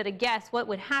to be able to guess what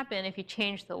would happen if you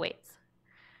changed the weights,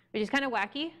 which is kind of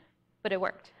wacky, but it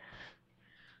worked.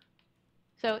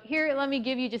 So here, let me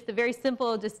give you just a very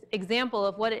simple example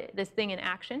of this thing in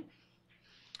action.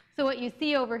 So what you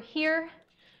see over here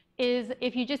is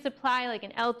if you just apply like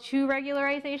an L2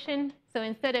 regularization, so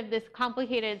instead of this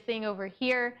complicated thing over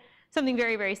here, something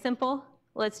very, very simple,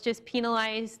 let's just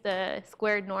penalize the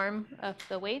squared norm of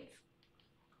the weights.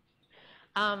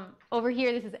 Over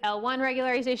here, this is L1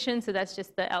 regularization, so that's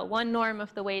just the L1 norm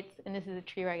of the weights, and this is a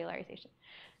tree regularization.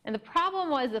 And the problem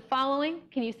was the following.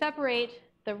 Can you separate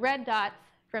the red dots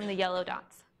from the yellow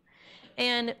dots?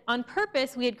 And on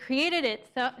purpose, we had created it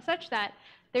such that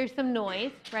there's some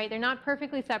noise, right? They're not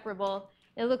perfectly separable.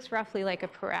 It looks roughly like a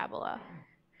parabola.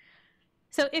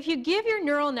 So if you give your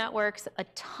neural networks a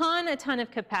ton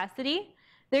of capacity,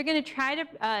 they're going to try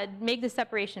to make the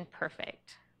separation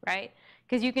perfect, right?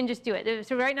 Because you can just do it.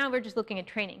 So right now, we're just looking at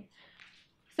training.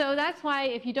 So that's why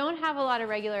if you don't have a lot of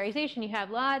regularization, you have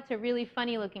lots of really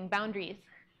funny looking boundaries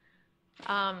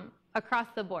across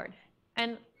the board.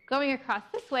 And going across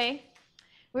this way,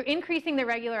 we're increasing the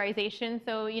regularization.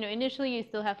 So initially you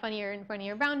still have funnier and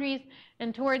funnier boundaries.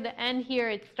 And toward the end here,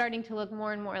 it's starting to look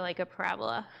more and more like a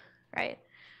parabola, right?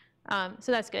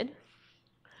 So that's good.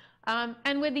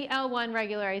 And with the L1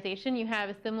 regularization, you have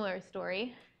a similar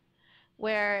story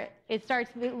where it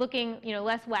starts looking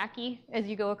less wacky as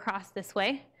you go across this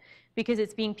way, because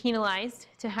it's being penalized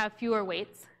to have fewer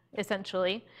weights,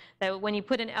 essentially. That when you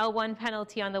put an L1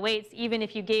 penalty on the weights, even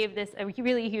if you gave this a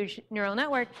really huge neural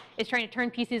network, it's trying to turn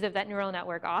pieces of that neural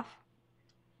network off.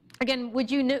 Again,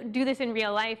 would you do this in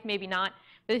real life? Maybe not.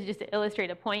 But this is just to illustrate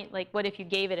a point. Like, what if you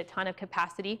gave it a ton of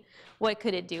capacity? What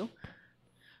could it do?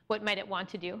 What might it want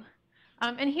to do?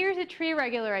 And here's a tree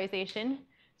regularization.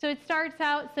 So it starts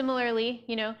out similarly,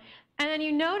 and then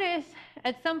you notice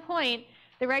at some point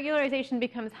the regularization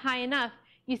becomes high enough,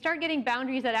 you start getting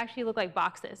boundaries that actually look like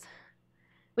boxes,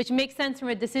 which makes sense from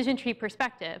a decision tree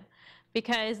perspective,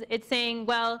 because it's saying,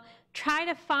 well, try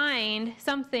to find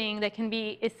something that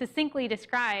is succinctly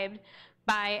described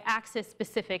by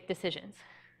axis-specific decisions.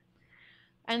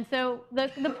 And so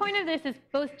the point of this is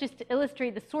both just to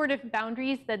illustrate the sort of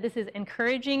boundaries that this is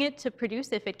encouraging it to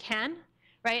produce if it can,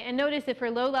 right? And notice that for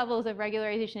low levels of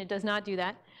regularization, it does not do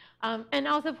that. And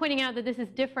also pointing out that this is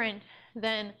different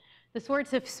than the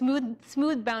sorts of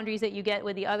smooth boundaries that you get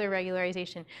with the other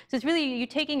regularization. So it's really you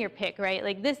taking your pick, right?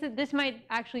 Like this might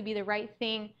actually be the right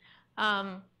thing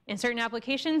in certain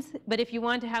applications, but if you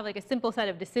want to have like a simple set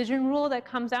of decision rule that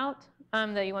comes out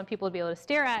that you want people to be able to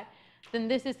stare at, then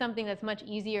this is something that's much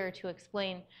easier to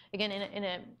explain. Again, in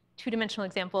a two-dimensional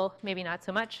example, maybe not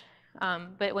so much,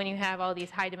 but when you have all these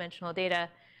high-dimensional data,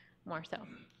 more so.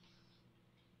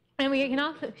 And we can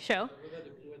also show.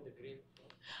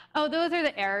 Oh, those are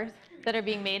the errors that are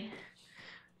being made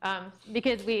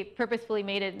because we purposefully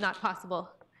made it not possible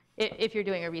if you're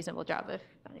doing a reasonable job of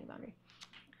finding the boundary.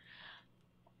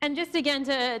 And just again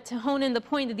to hone in the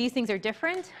point that these things are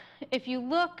different, if you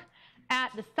look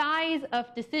at the size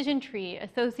of decision tree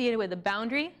associated with the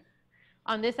boundary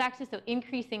on this axis, so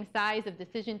increasing size of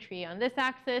decision tree on this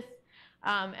axis,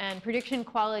 and prediction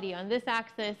quality on this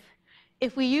axis,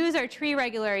 if we use our tree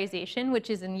regularization, which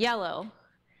is in yellow,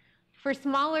 for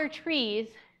smaller trees,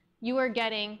 you are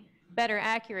getting better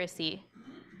accuracy.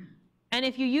 And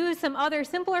if you use some other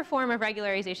simpler form of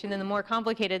regularization than the more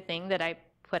complicated thing that I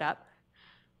put up,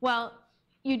 well,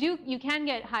 you can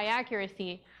get high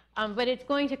accuracy, but it's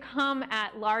going to come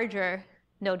at larger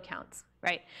node counts,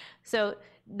 right? So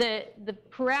the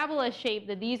parabola shape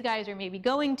that these guys are maybe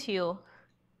going to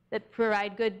that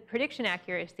provide good prediction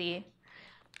accuracy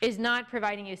is not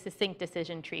providing you a succinct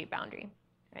decision tree boundary,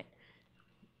 right?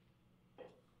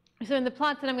 So in the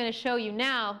plots that I'm going to show you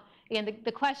now, again,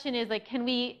 the question is, like, can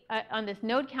we, on this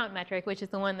node count metric, which is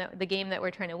the game that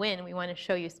we're trying to win, we want to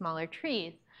show you smaller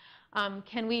trees,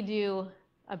 can we do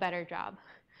a better job?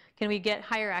 Can we get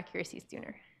higher accuracy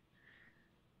sooner?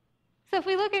 So if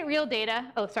we look at real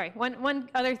data, oh, sorry, one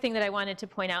other thing that I wanted to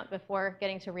point out before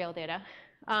getting to real data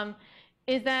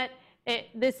is that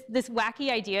this wacky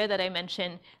idea that I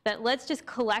mentioned, that let's just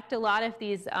collect a lot of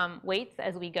these weights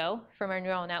as we go from our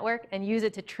neural network and use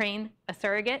it to train a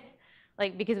surrogate,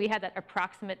 like because we had that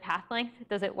approximate path length,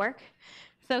 does it work?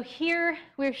 So here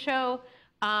we show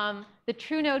the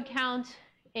true node count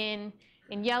in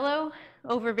yellow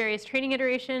over various training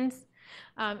iterations,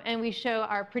 and we show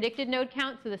our predicted node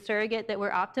count, so the surrogate that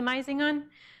we're optimizing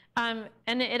on,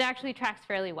 and it actually tracks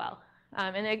fairly well.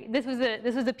 And this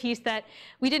was a piece that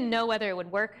we didn't know whether it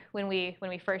would work when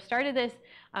we first started this,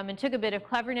 and took a bit of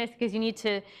cleverness because you need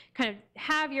to kind of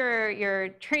have your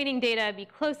training data be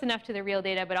close enough to the real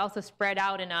data, but also spread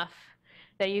out enough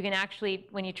that you can actually,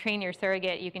 when you train your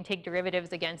surrogate, you can take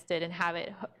derivatives against it and have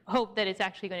it hope that it's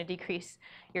actually going to decrease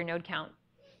your node count.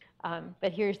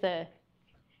 But here's the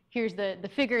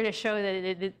figure to show that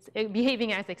it's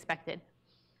behaving as expected.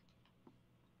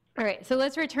 All right, so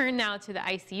let's return now to the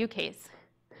ICU case.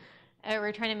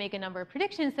 We're trying to make a number of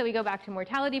predictions, so we go back to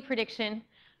mortality prediction.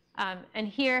 And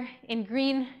here in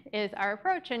green is our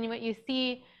approach. And what you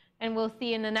see, and we'll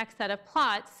see in the next set of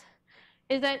plots,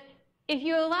 is that if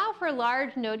you allow for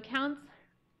large node counts,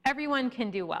 everyone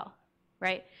can do well,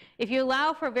 right? If you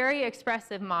allow for very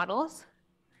expressive models,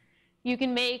 you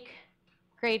can make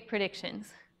great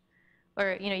predictions.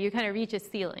 Or you kind of reach a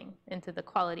ceiling into the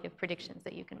quality of predictions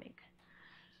that you can make.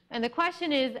 And the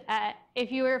question is,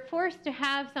 if you were forced to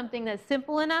have something that's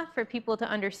simple enough for people to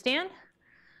understand,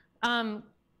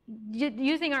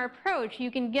 using our approach,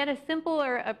 you can get a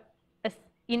simpler,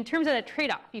 in terms of the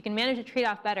trade-off, you can manage the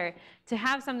trade-off better to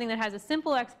have something that has a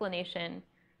simple explanation,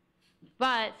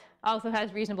 but also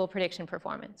has reasonable prediction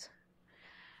performance.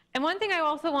 And one thing I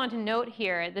also want to note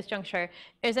here at this juncture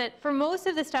is that for most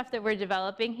of the stuff that we're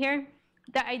developing here,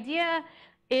 the idea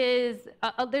is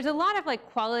there's a lot of like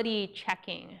quality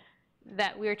checking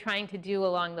that we're trying to do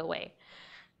along the way.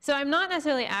 So I'm not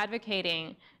necessarily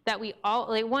advocating that we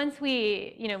always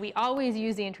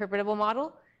use the interpretable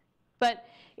model, but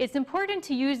it's important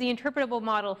to use the interpretable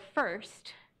model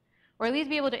first, or at least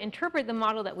be able to interpret the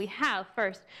model that we have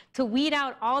first to weed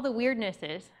out all the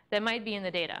weirdnesses that might be in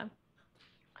the data.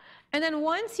 And then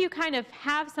once you kind of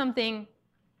have something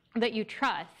that you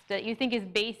trust, that you think is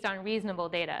based on reasonable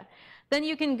data, then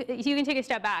you can take a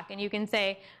step back and you can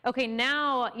say, okay,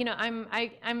 now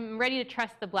I'm ready to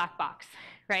trust the black box,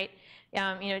 right?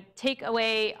 Take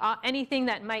away anything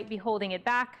that might be holding it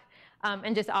back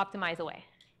and just optimize away,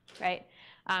 right?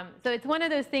 So it's one of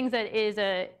those things that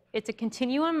it's a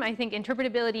continuum. I think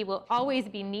interpretability will always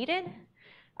be needed.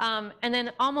 And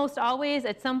then almost always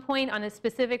at some point on a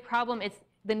specific problem,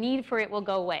 the need for it will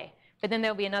go away. But then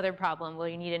there'll be another problem where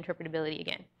you need interpretability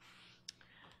again.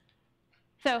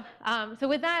 So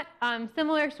with that,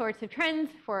 similar sorts of trends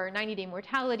for 90-day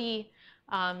mortality,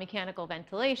 mechanical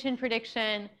ventilation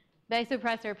prediction,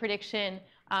 vasopressor prediction,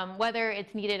 whether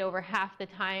it's needed over half the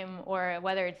time or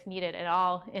whether it's needed at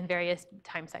all in various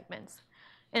time segments.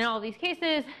 In all of these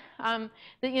cases,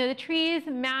 the trees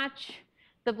match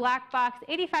the black box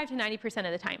 85 to 90%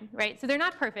 of the time, right? So they're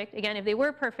not perfect. Again, if they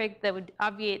were perfect, that would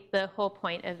obviate the whole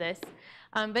point of this.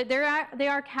 But they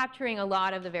are capturing a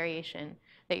lot of the variation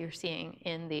that you're seeing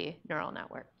in the neural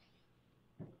network.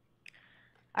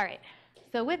 All right,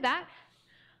 so with that,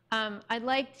 I'd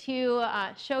like to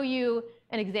show you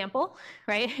an example,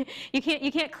 right?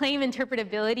 You can't claim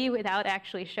interpretability without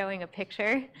actually showing a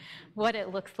picture what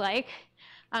it looks like.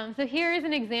 So here is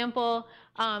an example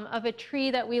of a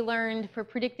tree that we learned for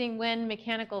predicting when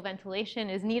mechanical ventilation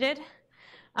is needed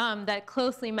that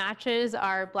closely matches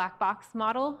our black box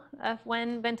model of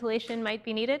when ventilation might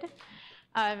be needed.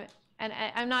 And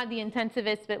I'm not the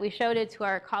intensivist, but we showed it to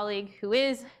our colleague who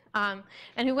is, and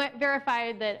who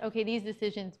verified that, okay, these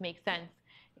decisions make sense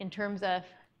in terms of,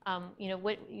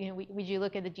 would you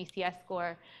look at the GCS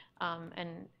score, and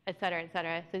et cetera, et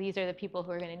cetera. So these are the people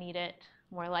who are going to need it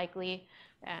more likely,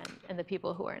 and the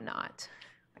people who are not.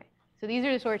 Right. So these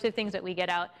are the sorts of things that we get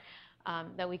out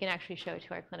that we can actually show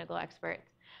to our clinical experts.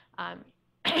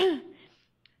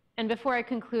 And before I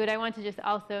conclude, I want to just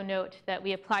also note that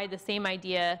we applied the same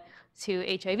idea to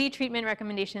HIV treatment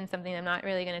recommendations, something I'm not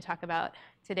really going to talk about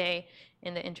today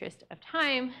in the interest of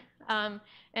time,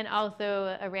 and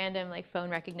also a random phone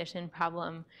recognition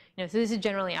problem. So this is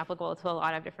generally applicable to a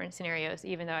lot of different scenarios,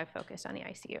 even though I've focused on the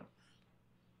ICU.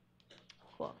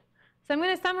 Cool. So I'm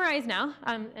going to summarize now,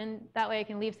 and that way I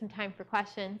can leave some time for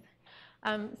questions.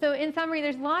 So in summary,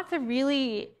 there's lots of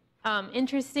really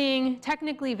interesting,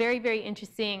 technically very, very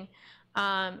interesting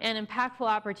and impactful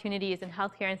opportunities in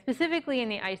healthcare, and specifically in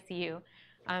the ICU.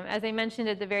 As I mentioned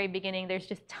at the very beginning, there's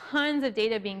just tons of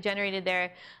data being generated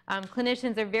there.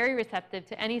 Clinicians are very receptive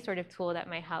to any sort of tool that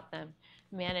might help them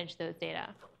manage those data.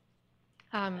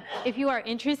 If you are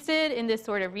interested in this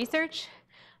sort of research,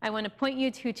 I want to point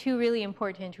you to two really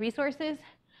important resources.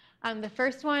 The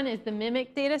first one is the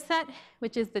MIMIC data set,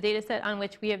 which is the data set on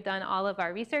which we have done all of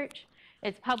our research.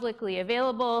 It's publicly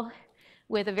available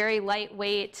with a very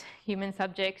lightweight human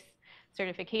subjects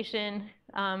certification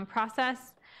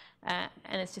process. And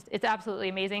it's absolutely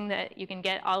amazing that you can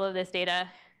get all of this data,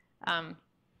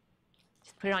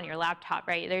 just put it on your laptop,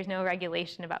 right? There's no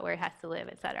regulation about where it has to live,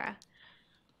 et cetera.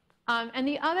 And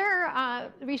the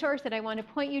other resource that I want to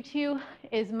point you to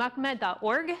is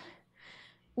muckmed.org,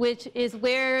 which is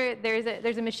where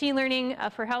there's a machine learning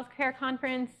for healthcare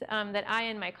conference that I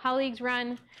and my colleagues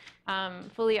run,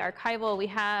 fully archival. We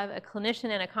have a clinician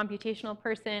and a computational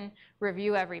person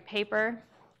review every paper.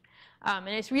 And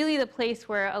it's really the place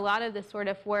where a lot of this sort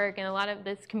of work and a lot of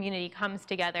this community comes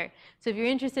together. So if you're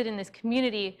interested in this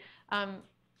community,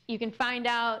 you can find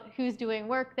out who's doing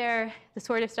work there, the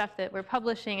sort of stuff that we're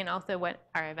publishing, and also what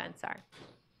our events are.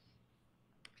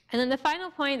 And then the final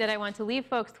point that I want to leave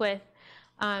folks with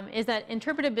is that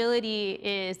interpretability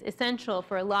is essential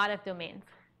for a lot of domains,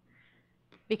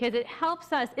 because it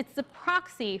helps us. It's the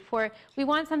proxy for, we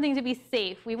want something to be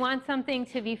safe, we want something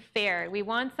to be fair, we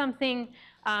want something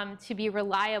to be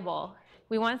reliable,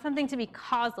 we want something to be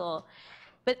causal.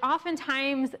 But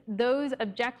oftentimes, those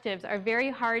objectives are very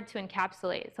hard to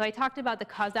encapsulate. So I talked about the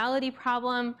causality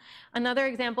problem. Another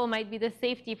example might be the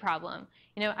safety problem.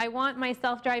 I want my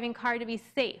self-driving car to be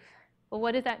safe. Well,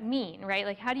 what does that mean, right?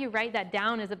 Like, how do you write that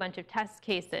down as a bunch of test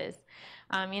cases?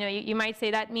 You might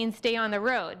say that means stay on the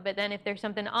road, but then if there's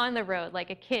something on the road, like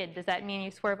a kid, does that mean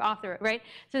you swerve off the road, right?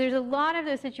 So there's a lot of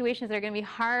those situations that are going to be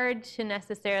hard to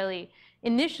necessarily,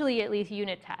 initially at least,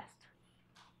 unit test.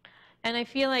 And I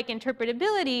feel like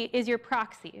interpretability is your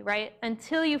proxy, right?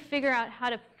 Until you figure out how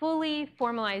to fully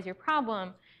formalize your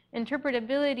problem,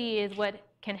 interpretability is what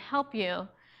can help you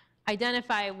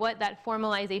identify what that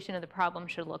formalization of the problem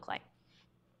should look like.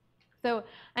 So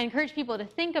I encourage people to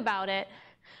think about it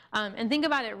and think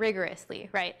about it rigorously,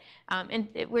 right?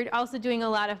 We're also doing a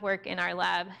lot of work in our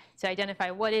lab to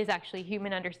identify what is actually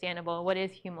human understandable, what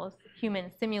is human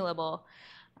simulable.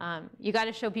 You got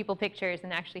to show people pictures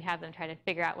and actually have them try to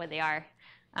figure out what they are,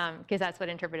 because that's what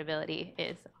interpretability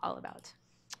is all about.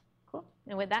 Cool.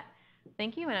 And with that,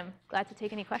 thank you, and I'm glad to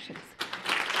take any questions.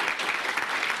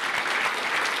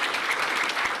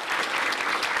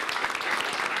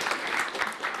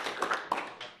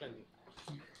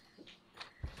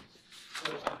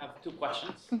 So I have two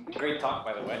questions. Great talk,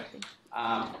 by the way.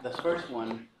 The first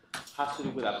one has to do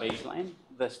with a baseline.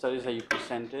 The studies that you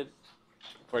presented,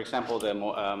 for example, the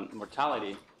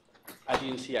mortality, I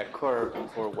didn't see a curve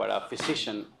for what a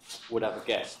physician would have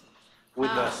guessed with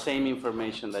the same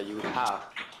information that you would have,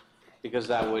 because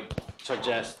that would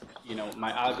suggest,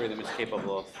 my algorithm is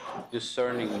capable of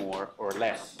discerning more or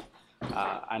less.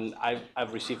 And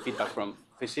I've received feedback from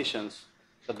physicians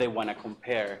that they want to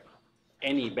compare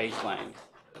any baseline,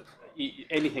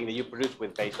 anything that you produce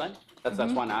with baseline.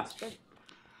 That's one aspect.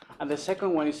 And the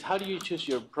second one is, how do you choose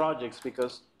your projects?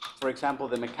 Because, for example,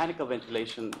 the mechanical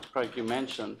ventilation project you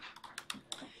mentioned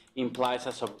implies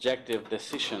a subjective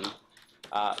decision.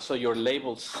 So your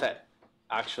label set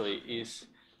actually is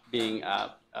being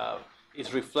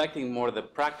is reflecting more the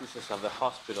practices of the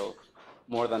hospital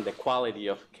more than the quality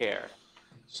of care.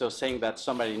 So saying that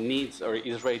somebody needs or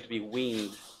is ready to be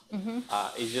weaned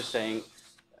is just saying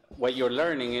what you're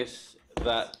learning is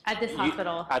that at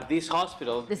this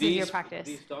hospital, this is your practice.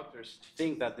 These doctors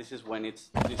think that this is when this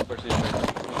person is ready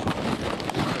to be weaned,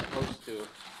 as opposed to,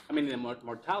 I mean, in the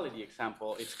mortality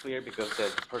example, it's clear because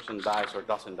the person dies or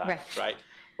doesn't die, right?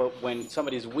 But when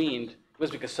somebody's weaned, it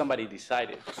was because somebody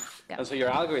decided. Yeah. And so your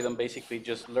algorithm basically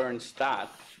just learns that,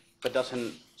 but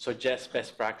doesn't suggest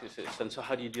best practices. And so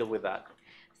how do you deal with that?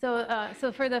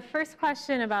 So for the first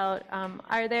question about,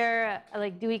 are there,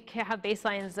 do we have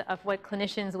baselines of what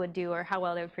clinicians would do or how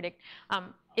well they would predict?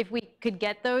 If we could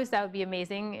get those, that would be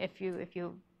amazing. If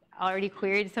you already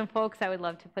queried some folks, I would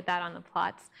love to put that on the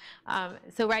plots.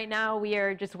 So right now we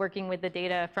are just working with the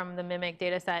data from the MIMIC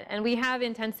data set, and we have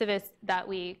intensivists that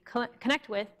we connect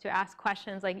with to ask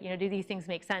questions like, do these things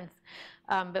make sense?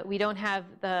 But we don't have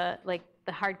the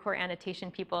hardcore annotation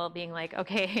people being like,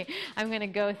 okay, I'm going to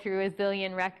go through a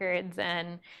zillion records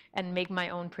and make my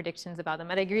own predictions about them.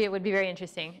 But I agree, it would be very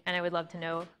interesting, and I would love to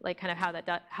know kind of how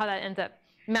that ends up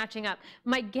matching up.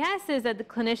 My guess is that the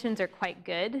clinicians are quite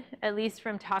good, at least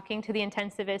from talking to the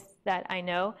intensivists that I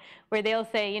know, where they'll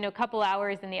say, a couple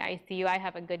hours in the ICU, I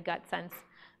have a good gut sense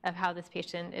of how this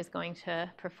patient is going to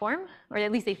perform, or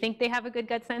at least they think they have a good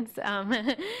gut sense.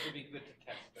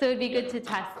 So it'd be good to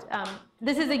test.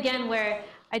 This is, again, where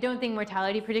I don't think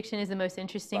mortality prediction is the most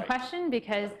interesting question,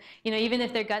 because even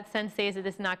if their gut sense says that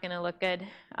this is not going to look good,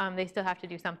 they still have to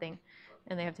do something,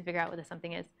 and they have to figure out what the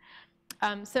something is.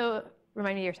 So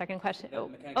remind me of your second question.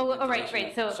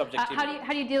 Right. So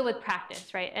how do you deal with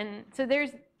practice, right? And so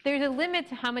there's a limit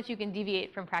to how much you can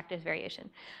deviate from practice variation.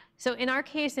 So in our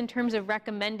case, in terms of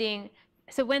recommending,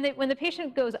 so when the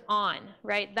patient goes on,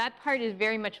 right, that part is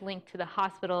very much linked to the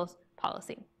hospital's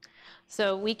policy.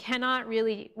 So we cannot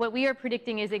really, what we are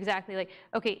predicting is exactly like,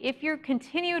 okay, if you're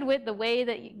continued with the way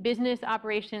that business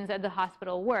operations at the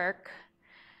hospital work,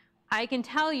 I can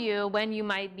tell you when you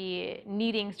might be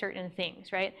needing certain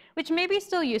things, right? Which may be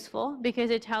still useful because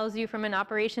it tells you from an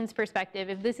operations perspective,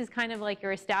 if this is kind of like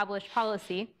your established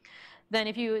policy, then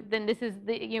this is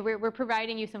we're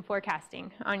providing you some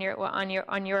forecasting on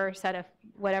your set of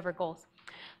whatever goals.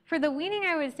 For the weaning,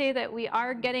 I would say that we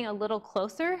are getting a little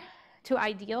closer to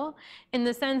ideal in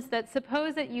the sense that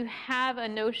suppose that you have a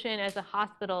notion as a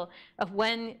hospital of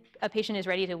when a patient is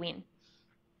ready to wean.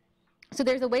 So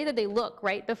there's a way that they look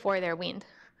right before they're weaned.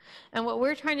 And what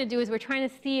we're trying to do is we're trying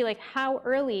to see how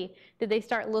early did they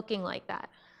start looking like that.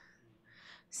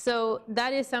 So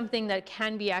that is something that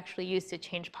can be actually used to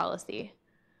change policy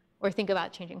or think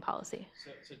about changing policy.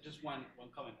 So just one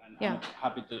comment, and I'm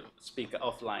happy to speak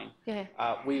offline.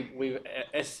 We've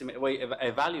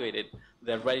evaluated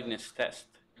the readiness test,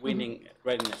 weaning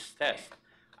readiness test,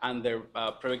 and their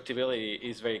predictability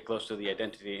is very close to the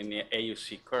identity in the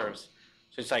AUC curves.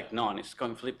 So it's like none, it's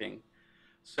coin flipping.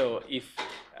 So if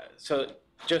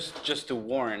just to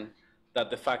warn that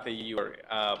the fact that you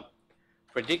are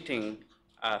predicting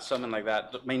something like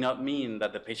that may not mean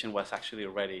that the patient was actually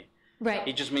ready. Right.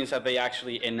 It just means that they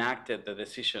actually enacted the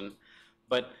decision.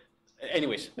 But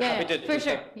anyways, Yeah, for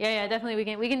sure. Yeah,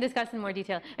 definitely. We can discuss in more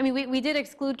detail. I mean, we did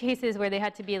exclude cases where they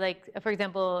had to be, like, for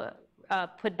example,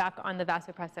 put back on the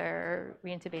vasopressor or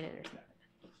reintubated or something.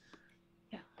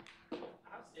 Yeah.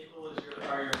 How stable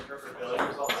are your interpretability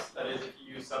results? That is, if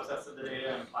you use subsets of the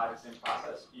data and apply the same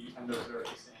process, do you tend to observe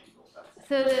the same rule sets?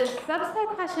 So the subset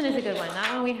question is a good one.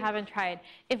 That one we haven't tried.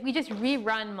 If we just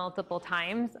rerun multiple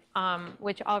times,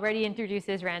 which already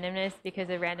introduces randomness because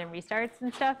of random restarts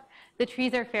and stuff, the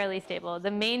trees are fairly stable.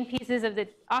 The main pieces of the,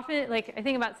 often, like I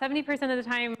think about 70% of the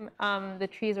time, the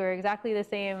trees were exactly the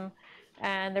same,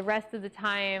 and the rest of the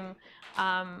time,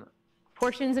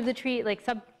 portions of the tree, like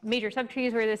major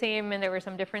subtrees were the same, and there were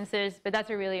some differences. But that's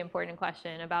a really important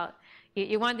question about,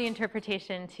 you want the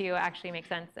interpretation to actually make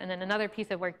sense. And then another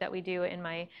piece of work that we do in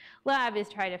my lab is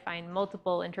try to find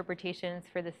multiple interpretations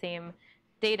for the same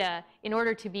data in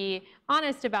order to be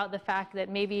honest about the fact that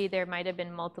maybe there might have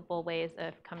been multiple ways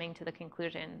of coming to the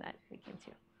conclusion that we came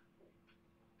to.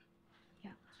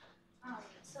 Yeah.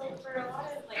 So for a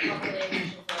lot of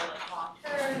populations that are long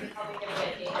term, you're probably going to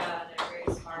get data that are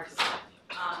very sparse,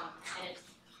 and it's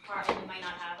hard, and you might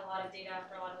not have a lot of data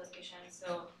for a lot of those patients.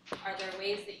 So are there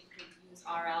ways that you could use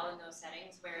RL in those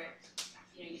settings where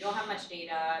you don't have much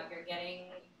data, you're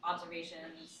getting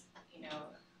observations,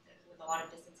 with a lot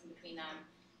of distance in between them?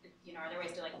 Are there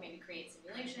ways to maybe create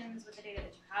simulations with the data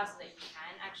that you have so that you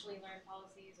can actually learn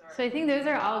policies? Or So I think those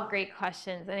are all great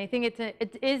questions, and I think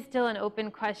it is still an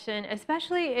open question.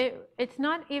 Especially, it's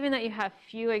not even that you have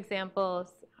few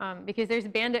examples, because there's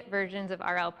bandit versions of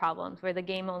RL problems where the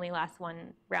game only lasts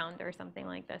one round or something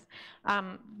like this.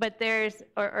 But there's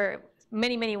or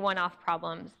many one-off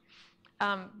problems.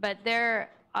 But there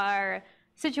are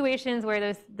situations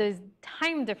where those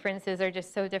time differences are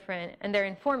just so different, and they're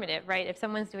informative, right? If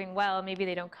someone's doing well, maybe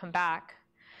they don't come back.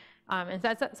 And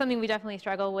so that's something we definitely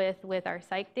struggle with our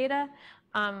psych data.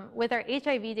 With our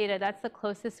HIV data, that's the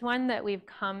closest one that we've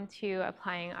come to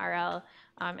applying RL.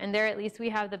 And there, at least we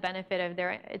have the benefit of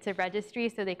it's a registry,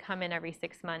 so they come in every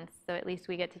 6 months. So at least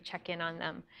we get to check in on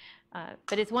them.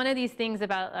 But it's one of these things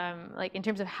about, in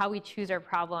terms of how we choose our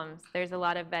problems, there's a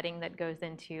lot of vetting that goes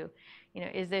into,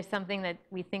 is there something that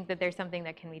we think that there's something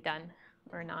that can be done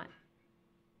or not?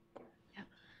 Yeah.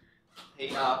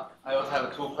 Hey, I also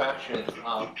have two questions.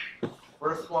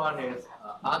 First one is,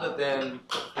 other than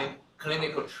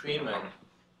clinical treatment,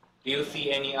 do you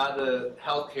see any other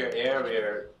healthcare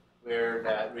area where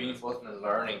that reinforcement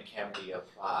learning can be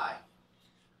applied?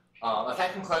 A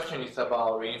second question is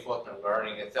about reinforcement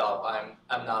learning itself.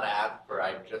 I'm not an expert.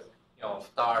 I just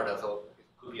started, so it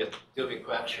could be a stupid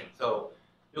question. So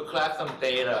you collect some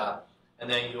data, and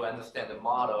then you understand the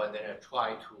model, and then you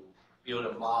try to build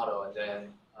a model, and then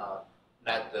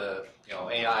let the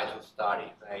AI to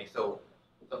study, right? So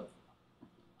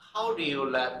how do you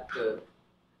let the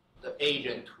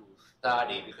agent to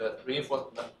study? Because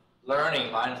reinforcement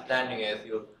learning, my understanding is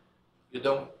you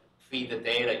don't feed the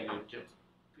data, you just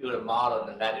build a model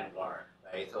and let it learn,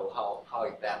 right? So how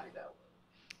exactly that works?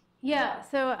 Yeah,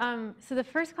 so the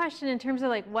first question in terms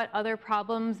of what other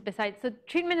problems besides, so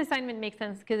treatment assignment makes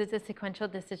sense because it's a sequential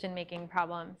decision-making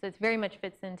problem. So it very much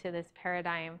fits into this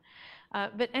paradigm.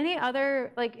 But any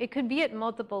other, it could be at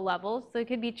multiple levels. So it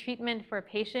could be treatment for a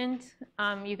patient.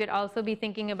 You could also be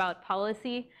thinking about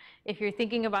policy. If you're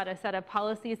thinking about a set of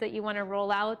policies that you want to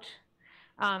roll out,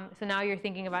 so now you're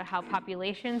thinking about how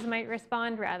populations might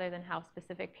respond rather than how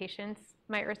specific patients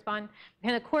might respond.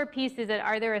 And the core piece is that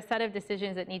are there a set of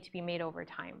decisions that need to be made over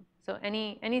time? So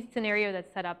any scenario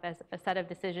that's set up as a set of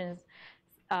decisions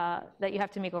that you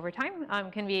have to make over time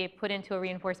can be put into a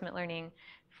reinforcement learning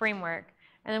framework.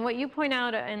 And then what you point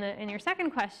out in your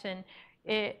second question,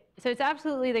 so it's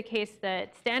absolutely the case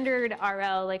that standard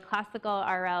RL, like classical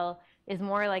RL, is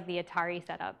more like the Atari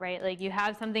setup, right? You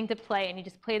have something to play, and you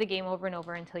just play the game over and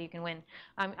over until you can win.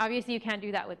 Obviously, you can't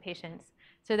do that with patients.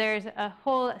 So there's a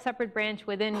whole separate branch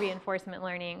within reinforcement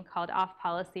learning called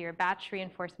off-policy or batch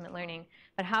reinforcement learning.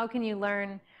 But how can you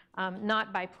learn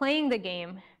not by playing the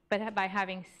game, but by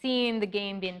having seen the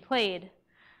game being played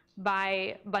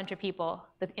by a bunch of people,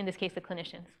 in this case, the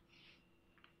clinicians?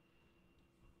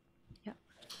 Yeah.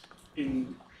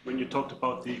 When you talked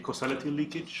about the causality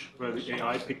leakage, where the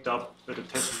AI picked up that the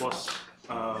test was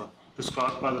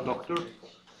prescribed by the doctor,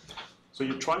 so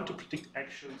you're trying to predict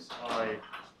actions by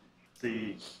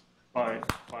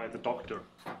the doctor,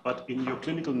 but in your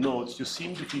clinical notes, you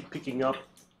seem to be picking up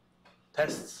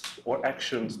tests or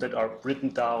actions that are written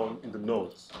down in the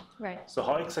notes. Right. So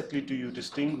how exactly do you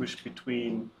distinguish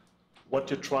between what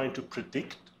you're trying to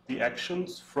predict, the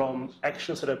actions, from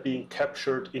actions that are being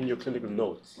captured in your clinical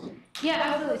notes? Yeah,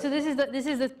 absolutely. So this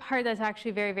is the part that's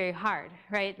actually very, very hard,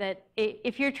 right? That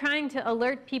if you're trying to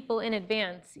alert people in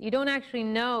advance, you don't actually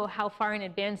know how far in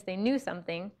advance they knew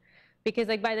something, because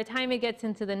like by the time it gets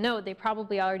into the note, they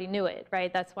probably already knew it,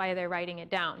 right? That's why they're writing it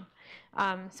down.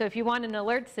 So if you want an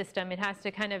alert system, it has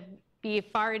to kind of be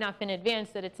far enough in advance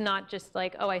that it's not just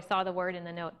like, oh, I saw the word in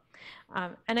the note.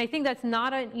 And I think that's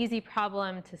not an easy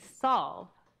problem to solve.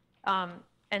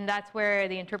 And that's where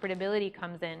the interpretability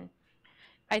comes in.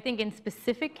 I think in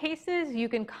specific cases, you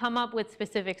can come up with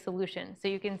specific solutions. So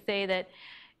you can say that,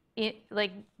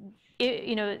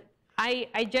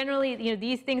 I generally,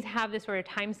 these things have this sort of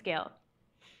time scale.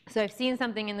 So I've seen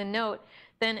something in the note,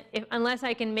 then unless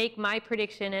I can make my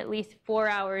prediction at least 4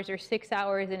 hours or 6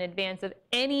 hours in advance of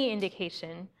any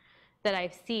indication that I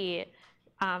see,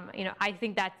 I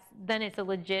think then it's a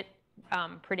legit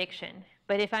prediction.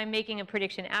 But if I'm making a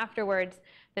prediction afterwards,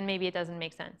 then maybe it doesn't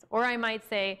make sense. Or I might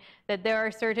say that there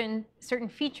are certain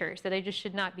features that I just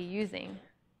should not be using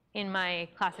in my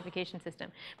classification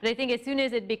system. But I think as soon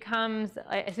as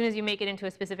you make it into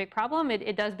a specific problem,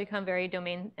 it does become very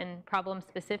domain and problem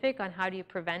specific on how do you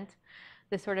prevent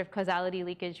this sort of causality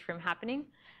leakage from happening.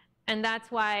 And that's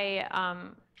why,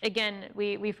 again,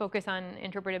 we focus on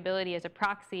interpretability as a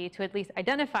proxy to at least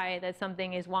identify that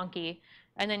something is wonky.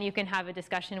 And then you can have a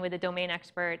discussion with the domain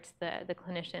experts, the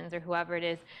clinicians, or whoever it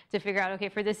is, to figure out, OK,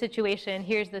 for this situation,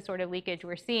 here's the sort of leakage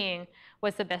we're seeing.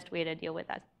 What's the best way to deal with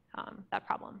that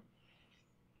problem?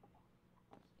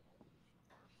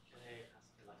 Can I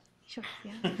ask the last? Sure,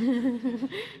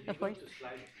 yeah. Of course. To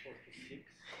slide 46.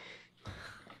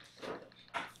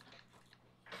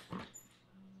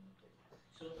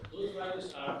 So those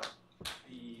values are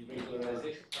the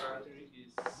regularization parameter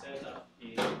is set up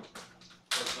in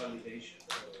validation.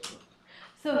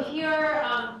 So here,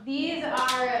 these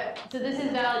are, so this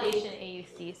is validation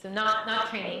AUC, so not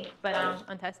training, but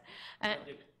on test.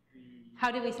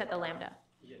 How do we set the lambda?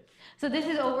 Yes. So this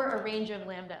is over a range of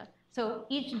lambda. So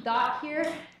each dot here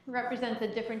represents a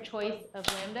different choice of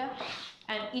lambda,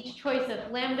 and each choice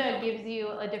of lambda gives you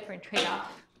a different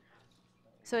trade-off.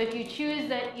 So if you choose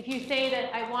that, if you say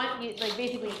that I want you, like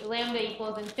basically lambda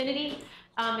equals infinity,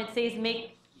 it says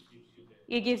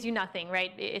it gives you nothing,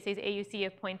 right? It says AUC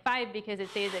of 0.5 because it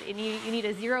says that you need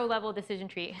a zero-level decision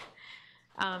tree.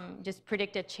 Just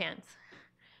predict a chance.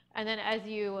 And then as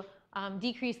you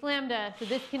decrease lambda, so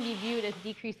this can be viewed as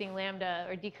decreasing lambda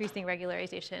or decreasing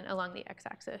regularization along the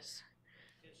x-axis.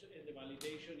 And the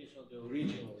validation is on the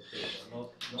original data,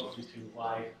 not between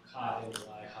y hat and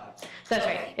y hat. That's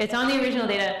right. It's on the original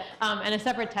data and a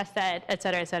separate test set, et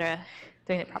cetera,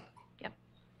 doing it properly. Yep.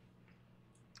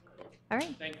 All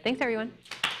right. Thanks, everyone.